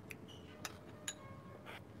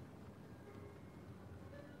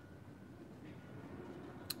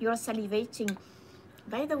 You're salivating.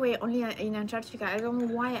 By the way, only in Antarctica. I don't know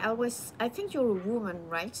why I think you're a woman,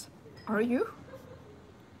 right? Are you?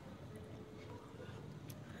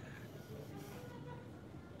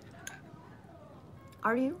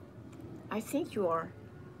 Are you? I think you are.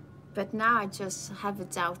 But now I just have a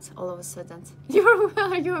doubt all of a sudden.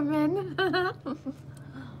 Are you a man?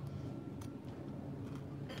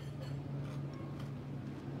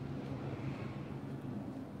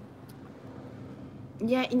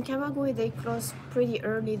 Yeah, in Kawagoe they close pretty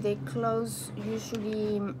early. They close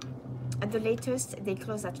usually at the latest. They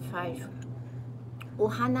close at 5.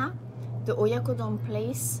 Ohana, the Oyakodon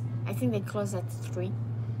place, I think they close at 3.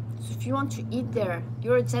 So if you want to eat there,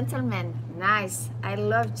 you're a gentleman. Nice. I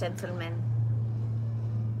love gentlemen.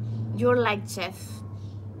 You're like Jeff,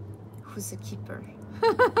 who's a keeper.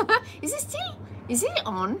 Is he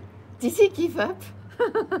on? Did he give up?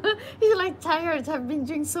 He's like tired. I've been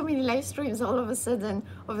doing so many live streams all of a sudden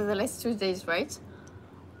over the last 2 days, right?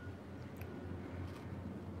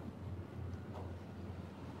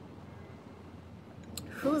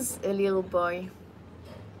 Who's a little boy?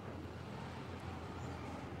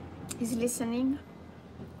 He's listening.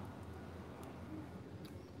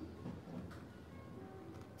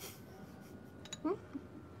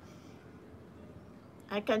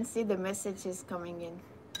 I can see the messages coming in.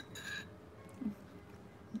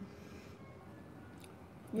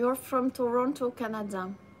 You're from Toronto,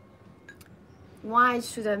 Canada. Why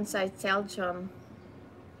shouldn't I tell John?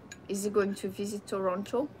 Is he going to visit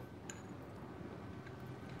Toronto?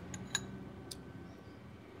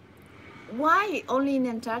 Why only in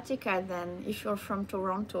Antarctica then, if you're from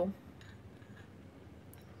Toronto?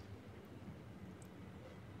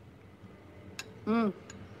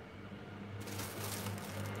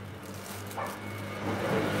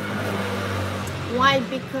 Why?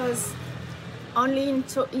 Because only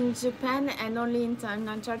in Japan and only in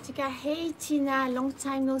Antarctica. Hey Tina, long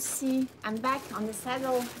time no see. I'm back on the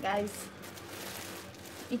saddle, guys.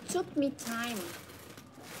 It took me time.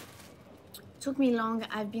 It took me long.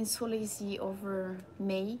 I've been so lazy over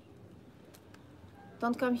May.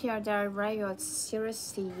 Don't come here, there are riots.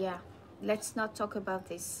 Seriously, yeah. Let's not talk about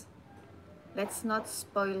this. Let's not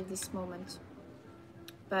spoil this moment.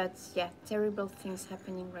 But yeah, terrible things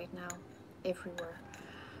happening right now everywhere.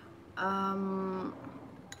 I've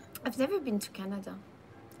never been to Canada.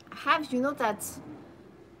 You know that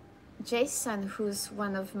Jason, who's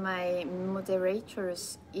one of my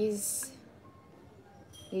moderators, lives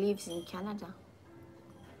in Canada.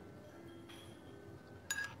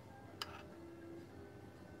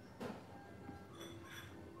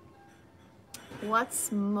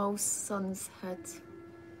 What's Mawson's Hut?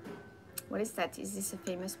 What is that? Is this a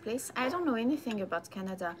famous place? I don't know anything about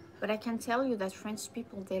Canada, but I can tell you that French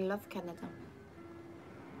people, they love Canada.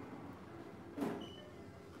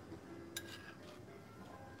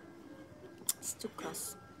 It's too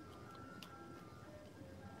close.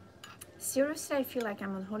 Seriously, I feel like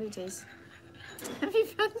I'm on holidays. Having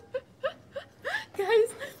fun.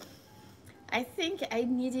 Guys, I think I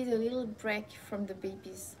needed a little break from the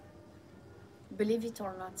babies. Believe it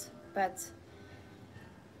or not, but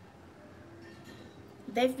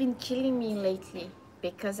they've been killing me lately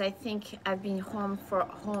because I think I've been home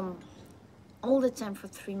all the time for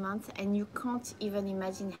 3 months, and you can't even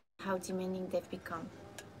imagine how demanding they've become.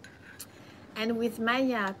 And with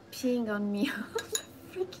Maya peeing on me all the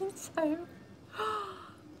freaking time.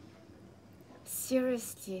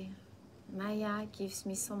 Seriously, Maya gives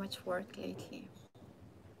me so much work lately.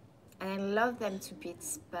 And I love them to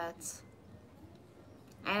bits, but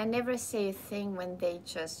I never say a thing when they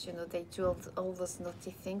just, they do all those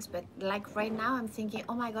naughty things. But like right now, I'm thinking,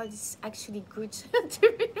 oh my God, it's actually good to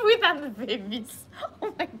be without the babies.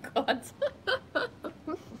 Oh my God.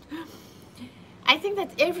 I think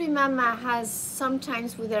that every mama has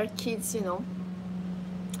sometimes with their kids,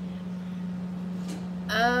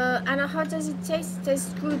 And how does it taste?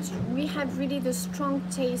 Tastes good. We have really the strong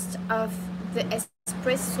taste of the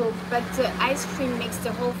espresso, but the ice cream makes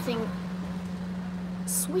the whole thing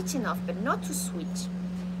sweet enough, but not too sweet,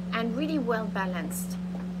 and really well balanced.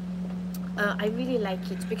 I really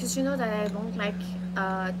like it because you know that I don't like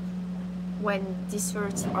when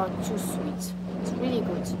desserts are too sweet. It's really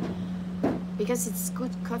good because it's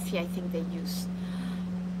good coffee, I think they use.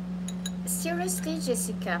 Seriously,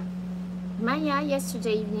 Jessica, Maya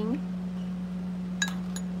yesterday evening,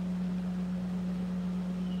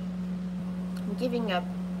 I'm giving up.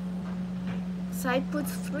 So I put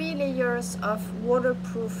 3 layers of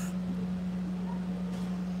waterproof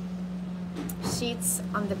sheets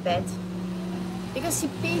on the bed because she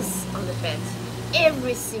pees on the bed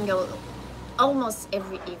almost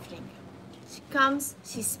every evening. She comes,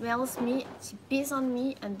 she smells me, she pees on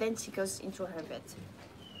me, and then she goes into her bed.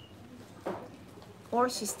 Or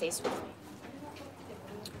she stays with me.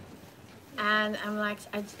 And I'm like,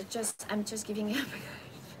 I'm just giving up.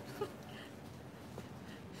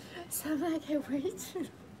 So I'm like, I wait.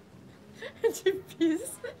 And she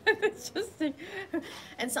pees. And it's just like,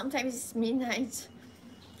 and sometimes it's midnight.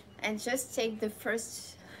 And just take the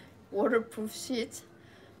first waterproof sheet.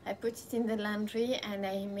 I put it in the laundry and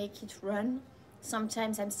I make it run.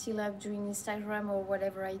 Sometimes I'm still up doing Instagram or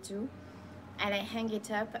whatever I do. And I hang it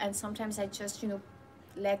up, and sometimes I just,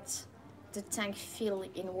 let the tank fill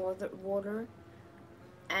in water.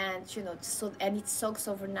 And and it soaks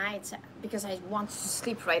overnight because I want to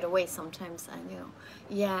sleep right away sometimes. And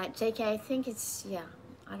yeah, JK, I think it's, yeah,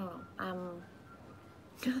 I don't know.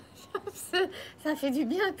 Ça fait du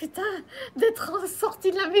bien, putain, d'être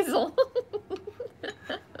sortie de la maison.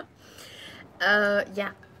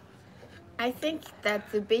 Yeah, I think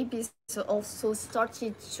that the babies also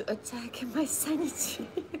started to attack my sanity.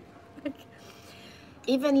 Like,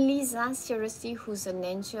 even Lisa, seriously, who's an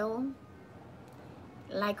angel,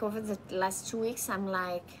 like over the last 2 weeks, I'm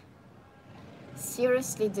like,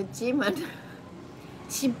 seriously, the demon,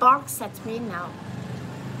 she barks at me now.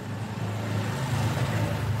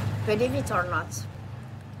 Believe it or not.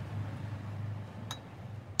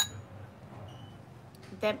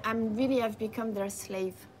 I'm really have become their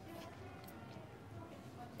slave.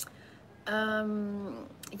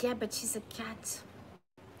 Yeah, but she's a cat,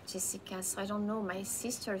 Jessica, so I don't know. My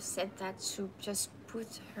sister said that to just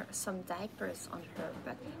put her some diapers on her,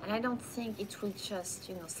 and I don't think it will just,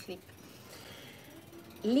 sleep.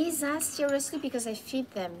 Lisa, seriously, because I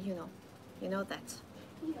feed them, you know that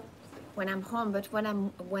when I'm home, but when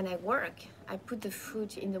I work, I put the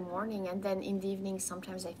food in the morning, and then in the evening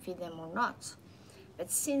sometimes I feed them or not. But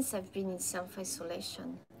since I've been in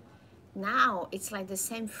self-isolation, now it's like the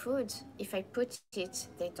same food. If I put it,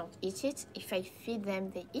 they don't eat it. If I feed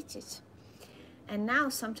them, they eat it. And now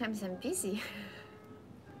sometimes I'm busy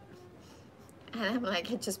and I'm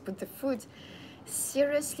like, I just put the food.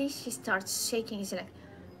 Seriously, she starts shaking. She's like,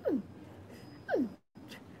 mm, mm,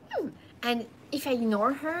 mm. And if I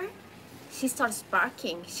ignore her, she starts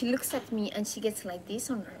barking. She looks at me and she gets like this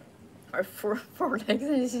on her four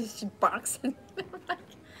legs, and she barks. And I'm like,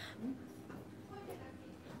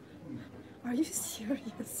 are you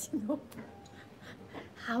serious?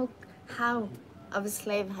 How of a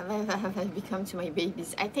slave have I become to my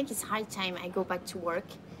babies? I think it's high time I go back to work.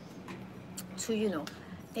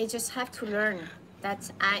 They just have to learn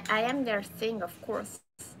that I am their thing, of course,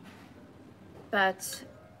 but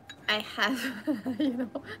I have,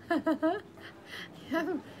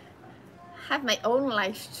 have my own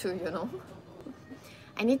life too.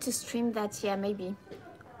 I need to stream that, yeah, maybe.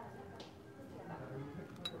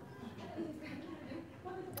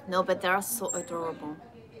 No, but they are so adorable.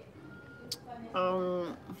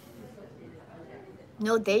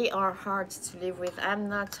 No, they are hard to live with. I'm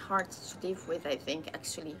not hard to live with, I think,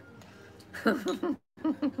 actually.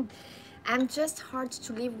 I'm just hard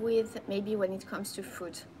to live with maybe when it comes to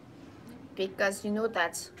food. Because you know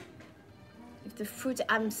that if the food,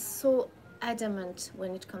 I'm so adamant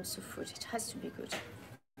when it comes to food. It has to be good.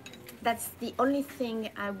 That's the only thing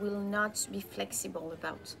I will not be flexible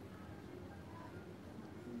about.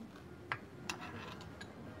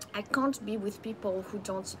 I can't be with people who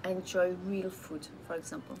don't enjoy real food, for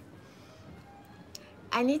example.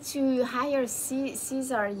 I need to hire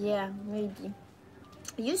Caesar, yeah, maybe.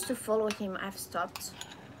 I used to follow him, I've stopped.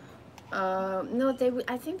 No,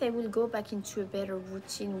 I think they will go back into a better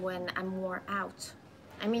routine when I'm more out.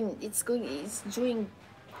 I mean, it's doing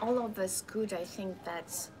all of us good. I think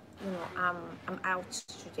that, I'm out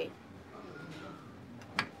today.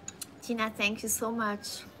 Tina, thank you so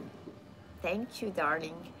much. Thank you,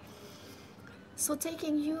 darling. So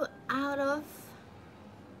taking you out of,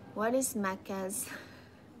 what is macas?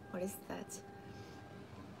 What is that?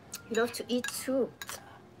 You love to eat too.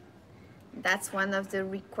 That's one of the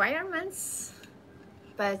requirements.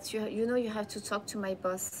 But you have to talk to my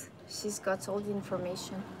boss. She's got all the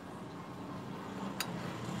information.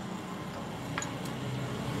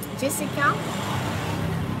 Jessica,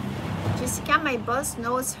 my boss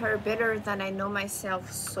knows her better than I know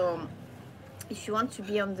myself. So if you want to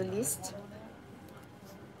be on the list,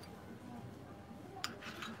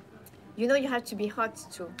 you have to be hot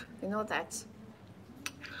too. You know that.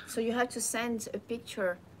 So you have to send a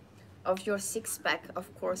picture of your six-pack,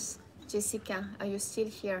 of course. Jessica, are you still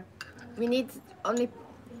here? We need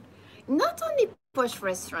not only posh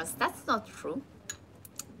restaurants. That's not true.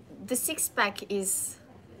 The six-pack is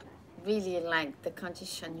really like the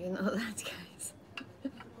condition, you know that, guys.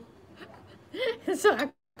 Je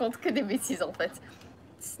raconte que des bêtises en fait.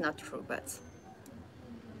 It's not true, but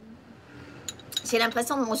j'ai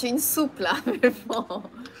l'impression de manger une soupe là. Bon.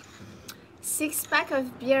 Six-pack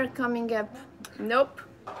of beer coming up. Nope.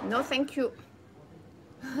 No, thank you.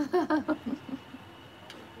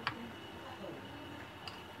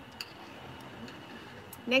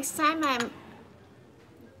 Next time I'm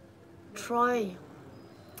Troy.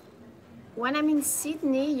 When I'm in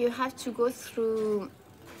Sydney, you have to go through.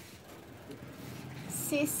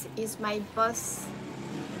 Sis is my boss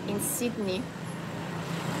in Sydney.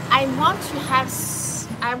 I want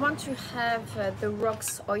to have the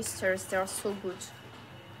rocks oysters. They are so good.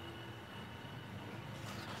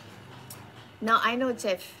 No, I know,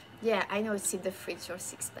 Jeff. Yeah, I know it's in the fridge, your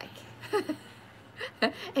six-pack.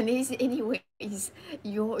 And anyways,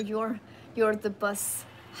 you're the boss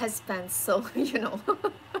husband, so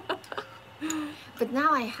But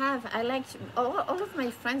now I like, all of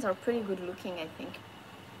my friends are pretty good looking, I think.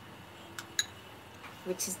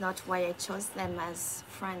 Which is not why I chose them as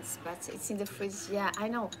friends, but it's in the fridge. Yeah, I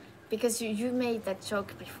know. Because you made that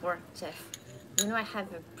joke before, Jeff. You know I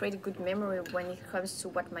have a pretty good memory when it comes to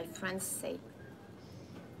what my friends say.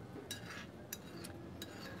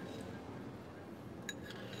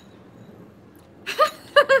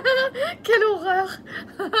 Quelle horreur!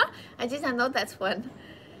 I didn't know that one.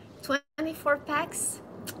 24 packs?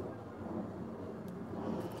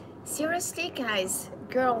 Seriously, guys,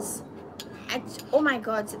 girls, oh my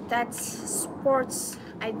god, that sports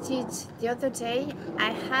I did the other day,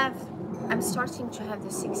 I'm starting to have the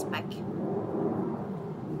 6-pack.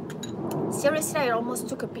 Seriously, I almost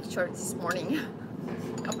took a picture this morning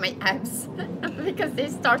of my abs because they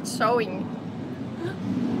start showing.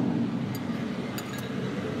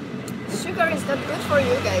 Sugar is not good for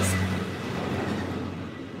you guys.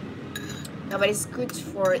 No, but it's good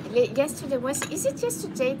for, yesterday is it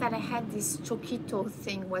yesterday that I had this choquito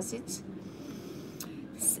thing, was it?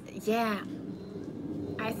 Yeah,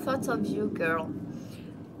 I thought of you, girl.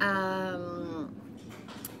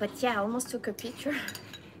 But yeah, I almost took a picture.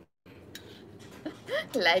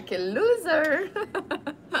 Like a loser.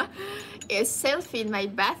 A selfie in my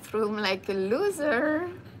bathroom like a loser.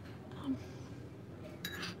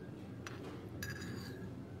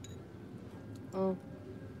 Mm.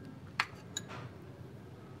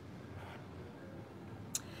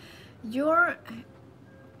 You're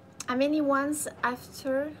how many ones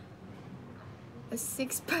after a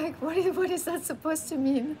 6-pack? What is that supposed to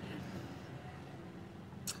mean?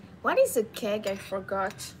 What is a keg? I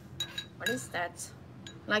forgot. What is that?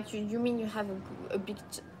 Like you mean you have a big,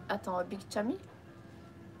 attends, a big tummy?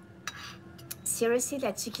 Seriously,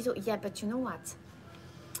 that chiquito? Yeah, but you know what?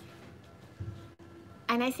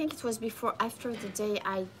 And I think it was after the day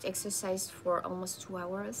I exercised for almost 2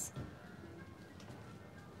 hours.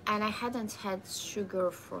 And I hadn't had sugar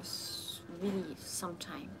for really some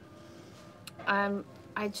time.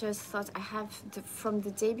 I just thought from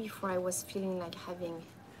the day before I was feeling like having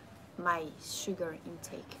my sugar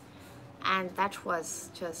intake. And that was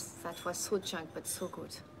so junk, but so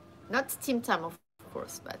good. Not Tim Tam, of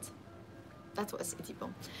course, but that was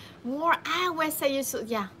edible. More, ça y est,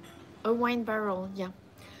 yeah, a wine barrel, yeah.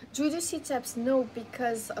 Do you do sit-ups? No,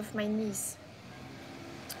 because of my knees.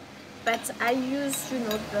 But I use,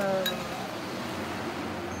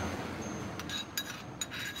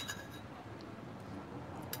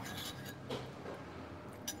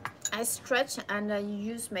 I stretch and I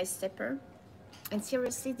use my stepper. And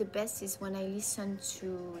seriously, the best is when I listen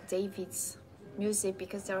to David's music,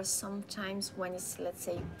 because there are some times when it's, let's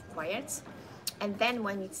say, quiet. And then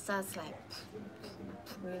when it starts like,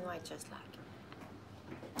 I just like,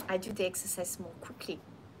 I do the exercise more quickly.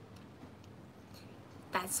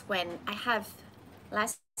 That's when I have,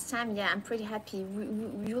 last time, yeah, I'm pretty happy.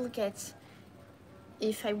 You'll get,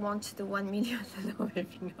 if I want the 1 million, no,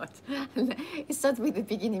 maybe not. It's not with the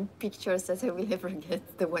beginning pictures that I will ever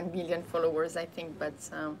get the 1 million followers, I think. But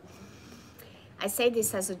I say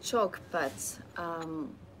this as a joke, but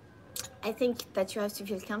I think that you have to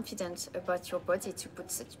feel confident about your body to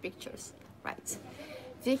put such pictures, right?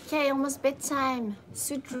 VK, almost bedtime.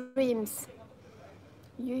 Sweet dreams.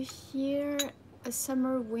 You hear a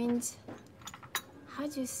summer wind. How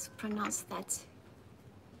do you pronounce that?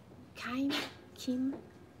 Kim?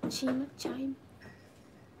 Chime.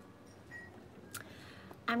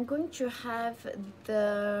 I'm going to have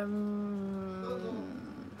the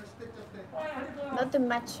not the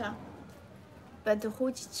matcha, but the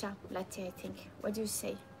hojicha latte, I think. What do you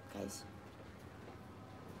say, guys?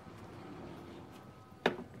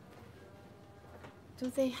 Do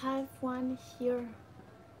they have one here?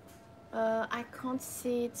 I can't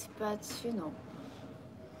see it, but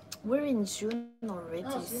we're in June already.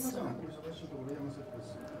 So.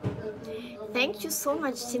 Thank you so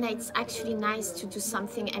much, Tina. It's actually nice to do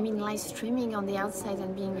something. I mean, live streaming on the outside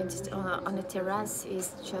and being on a terrace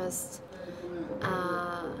is just...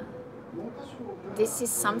 this is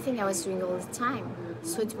something I was doing all the time.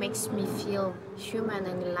 So it makes me feel human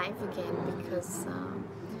and alive again, because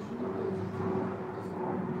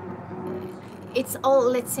it's all,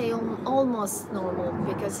 let's say, almost normal,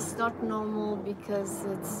 because it's not normal because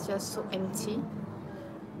it's just so empty.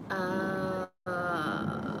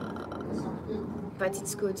 But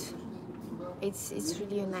it's good. It's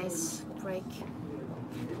really a nice break.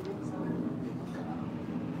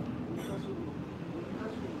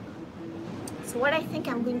 So what I think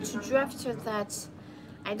I'm going to do after that,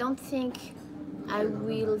 I don't think I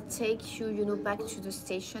will take you, back to the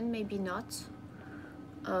station. Maybe not.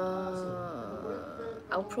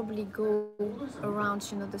 I'll probably go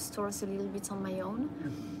around, you know, the stores a little bit on my own,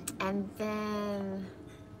 and then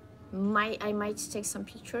I might take some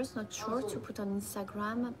pictures, not sure, to put on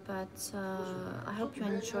Instagram, but I hope you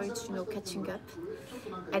enjoyed, you know, catching up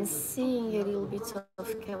and seeing a little bit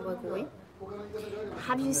of Kawagoe.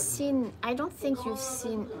 Have you seen, I don't think you've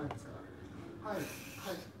seen,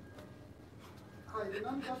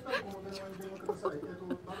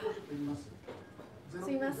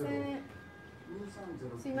 すいません。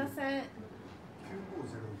すいません。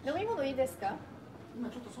飲み物いいですか？今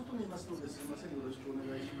ちょっと外にいますので、すみません、よろしくお願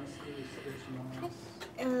いします。失礼します。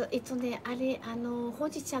あれ、ほう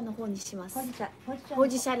じ茶の方にします。ほほう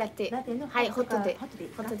じ茶ラテ。ラテのはい、ホットで。ホットでいい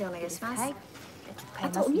ですか？ホットでお願いします。はい。あ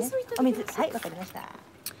とお水をいただきます。お水、はい、わかりました。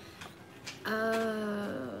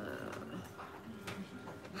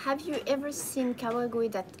Have you ever seen Kawagoe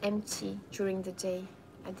that empty during the day?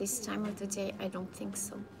 At this time of the day, I don't think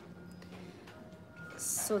so.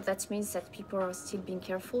 So that means that people are still being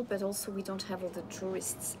careful, but also we don't have all the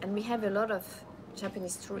tourists. And we have a lot of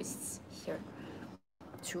Japanese tourists here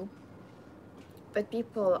too. But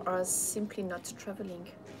people are simply not traveling.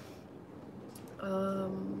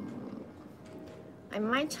 I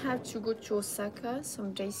might have to go to Osaka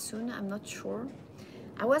someday soon, I'm not sure.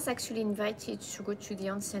 I was actually invited to go to the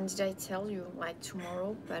onsen, did I tell you, like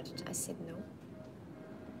tomorrow, but I said no.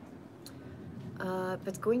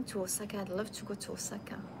 But going to Osaka, I'd love to go to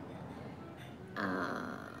Osaka.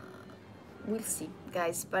 We'll see,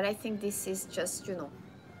 guys, but I think this is just, you know,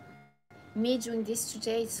 me doing this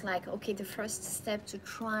today. It's like, okay, the first step to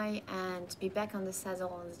try and be back on the saddle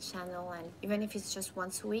on the channel, and even if it's just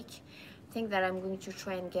once a week, I think that I'm going to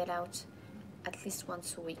try and get out at least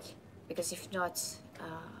once a week, because if not,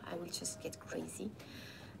 I will just get crazy.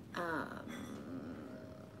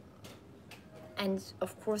 And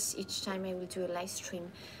of course, each time I will do a live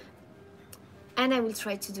stream, and I will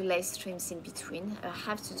try to do live streams in between. I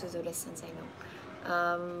have to do the lessons, I know.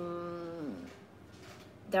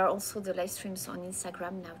 There are also the live streams on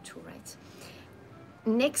Instagram now too, right?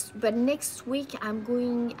 Next week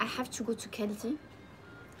I have to go to Kaldi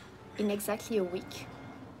in exactly a week.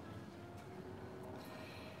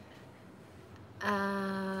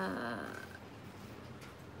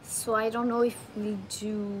 So I don't know if we'll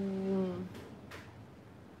do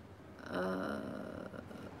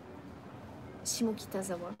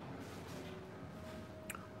Shimokitazawa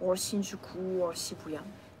or Shinjuku or Shibuya.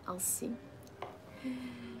 I'll see.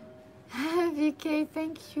 VK,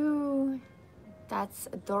 thank you. That's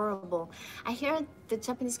adorable. I hear the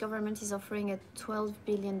Japanese government is offering a $12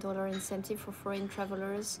 billion incentive for foreign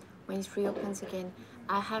travelers when it reopens again.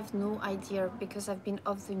 I have no idea because I've been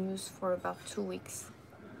off the news for about 2 weeks.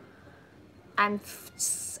 And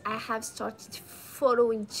I have started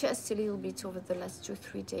following just a little bit over the last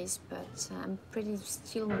 2-3 days, but I'm pretty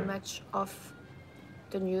still much off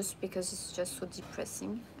the news because it's just so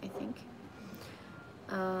depressing, I think.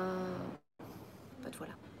 But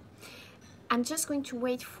voila. I'm just going to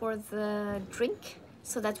wait for the drink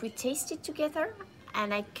so that we taste it together,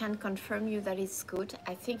 and I can confirm you that it's good.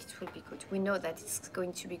 I think it will be good. We know that it's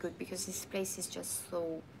going to be good because this place is just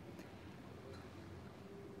so,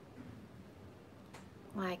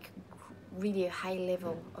 like, really a high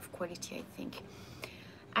level of quality, I think.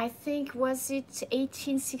 I think, was it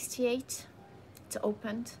 1868 it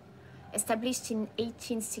opened? Established in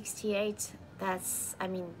 1868. That's, I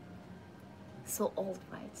mean, so old,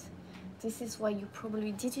 right? This is why you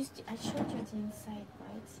probably, I showed you the inside,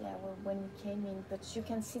 right? Yeah, well, when we came in, but you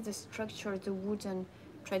can see the structure, the wooden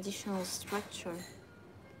traditional structure.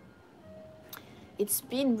 It's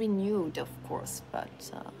been renewed, of course, but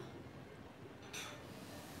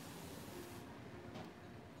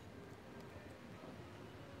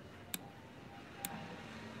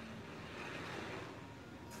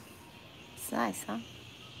it's nice, huh?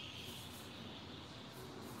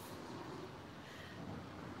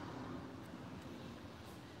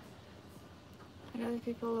 A lot of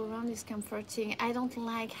people around is comforting. I don't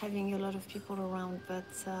like having a lot of people around, but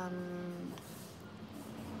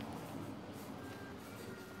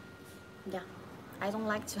yeah, I don't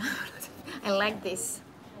like to have a lot of, I like this.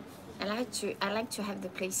 I like to have the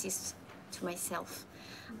places to myself.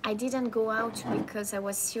 I didn't go out because I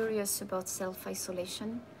was serious about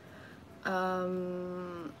self-isolation.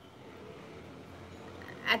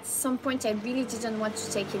 At some point I really didn't want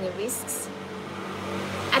to take any risks.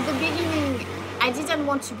 At the beginning, I didn't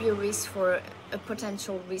want to be a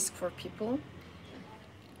potential risk for people.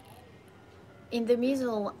 In the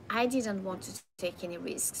middle, I didn't want to take any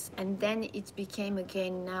risks. And then it became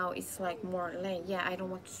again, now it's like more like, yeah, I don't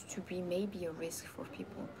want to be maybe a risk for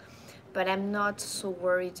people. but I'm not so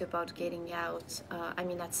worried about getting out. I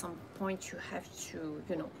mean, at some point you have to,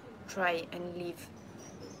 you know, try and live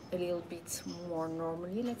a little bit more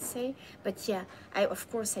normally, let's say. But yeah, of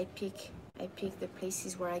course I pick the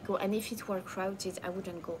places where I go, and if it were crowded, I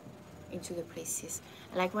wouldn't go into the places.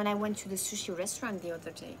 Like when I went to the sushi restaurant the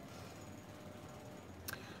other day.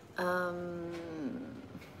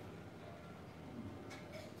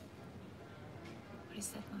 What is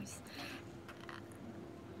that noise?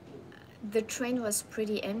 The train was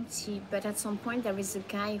pretty empty, but at some point there is a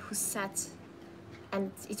guy who sat,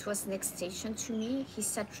 and it was next station to me. He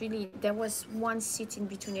sat really, there was one seat in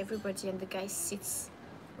between everybody, and the guy sits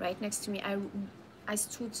right next to me. I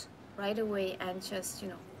stood right away and just, you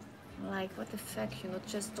know, like, what the fuck, you know,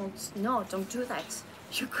 just don't do that.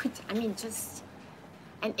 You could, I mean, just,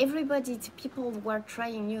 and everybody, the people were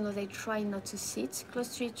trying, you know, they try not to sit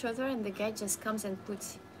close to each other, and the guy just comes and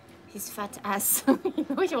puts his fat ass, you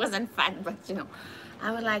know, he wasn't fat, but, you know,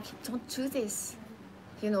 I was like, don't do this.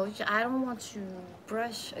 You know, I don't want to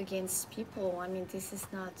brush against people. I mean, it's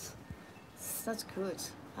not good.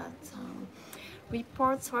 But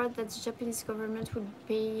reports are that the Japanese government will be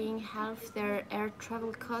paying half their air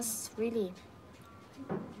travel costs. Really?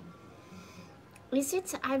 Is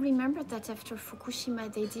it? I remember that after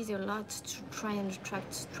Fukushima, they did a lot to try and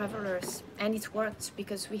attract travelers, and it worked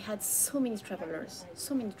because we had so many travelers,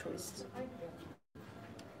 so many tourists.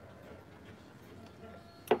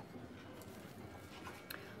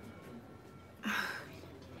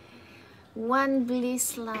 One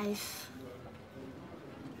bliss life.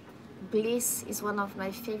 Bliss is one of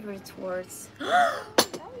my favorite words. Yada,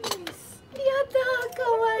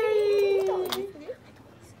 kawaii!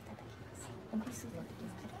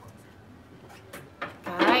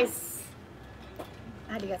 Guys!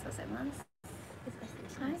 ありがとうございます。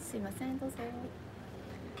はい、すいません、どうぞ。あり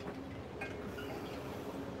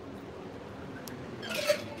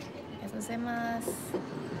がとうございます。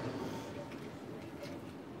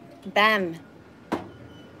Bam!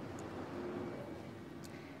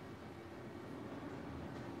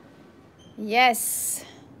 Yes.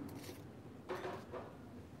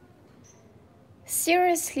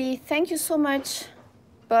 Seriously, thank you so much,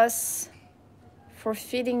 boss, for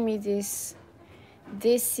feeding me this.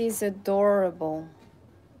 This is adorable.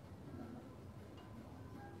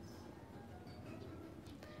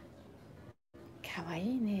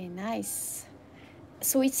 Kawaii ne, nice.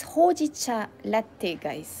 So it's hojicha latte,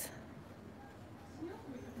 guys.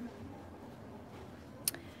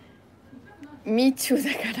 Me too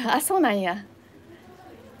だから。あ、そうなんや。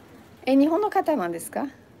日本の方なんですか?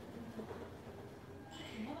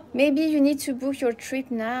 Maybe you need to book your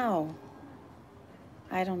trip now.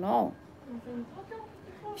 I don't know.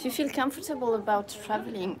 If you feel comfortable about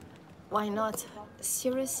traveling, why not?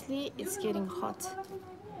 Seriously, it's getting hot.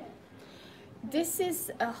 This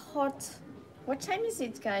is a hot... What time is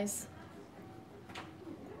it, guys?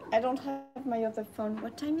 I don't have my other phone.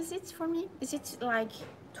 What time is it for me? Is it like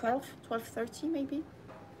 12:30 maybe?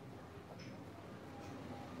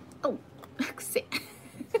 Oh, 癖. い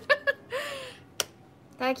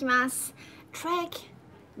ただきます. Trek,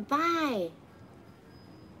 bye.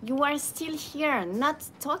 You are still here, not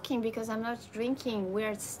talking because I'm not drinking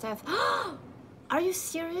weird stuff. Are you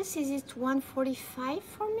serious? Is it 1:45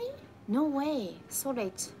 for me? No way. So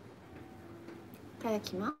late. いただ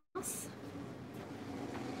きます.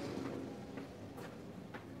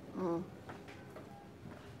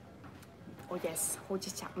 Oh yes,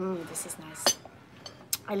 hojicha. This is nice.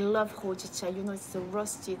 I love hojicha. You know, it's the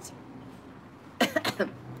roasted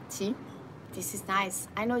tea. This is nice.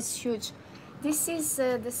 I know it's huge. This is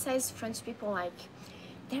the size French people like.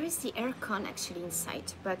 There is the aircon actually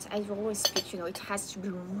inside, but I always speak, you know, it has to be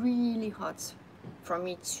really hot for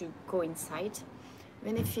me to go inside.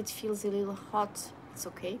 Even if it feels a little hot, it's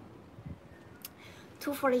okay.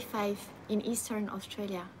 2:45 in Eastern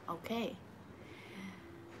Australia. Okay.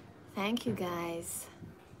 Thank you, guys.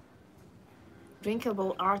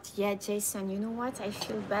 Drinkable art. Yeah, Jason, you know what? I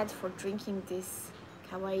feel bad for drinking this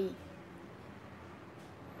kawaii.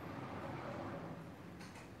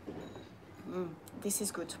 This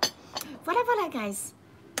is good. Voilà, guys.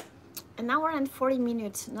 An hour and 40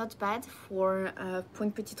 minutes. Not bad for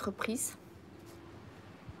une petite reprise.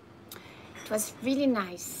 It was really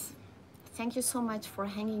nice. Thank you so much for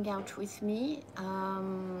hanging out with me.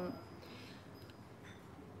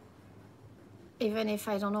 Even if,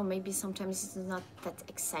 I don't know, maybe sometimes it's not that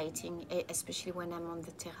exciting, especially when I'm on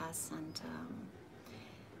the terrace. And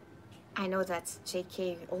I know that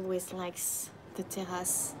JK always likes the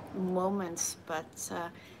terrace moments, but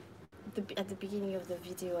at the beginning of the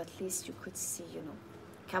video, at least you could see, you know,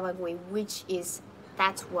 Kawagoe, which is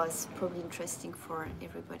that was probably interesting for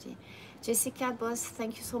everybody. Jessica, boss,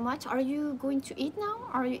 thank you so much. Are you going to eat now?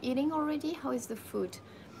 Are you eating already? How is the food?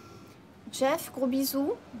 Jeff, gros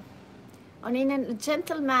bisous. On est a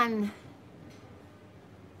gentleman.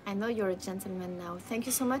 I know you're a gentleman now. Thank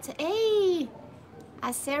you so much. Hey,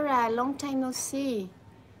 Sarah, long time no see.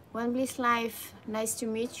 One Bliss Life, nice to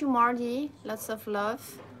meet you. Marty, lots of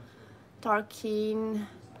love. Tarkin,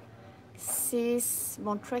 Sis,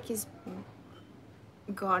 mon truck is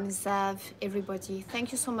gone. Zav, everybody.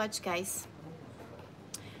 Thank you so much, guys.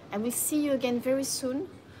 I will see you again very soon.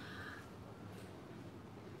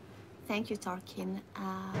 Thank you, Tarkin.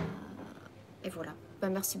 Et voilà.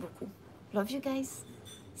 Ben, merci beaucoup. Love you guys.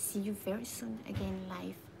 See you very soon again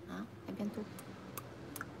live. Hein? À bientôt.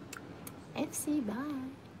 FC, bye.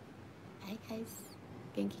 Bye, guys.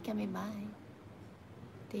 Genki Kame, bye.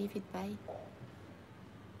 David, bye.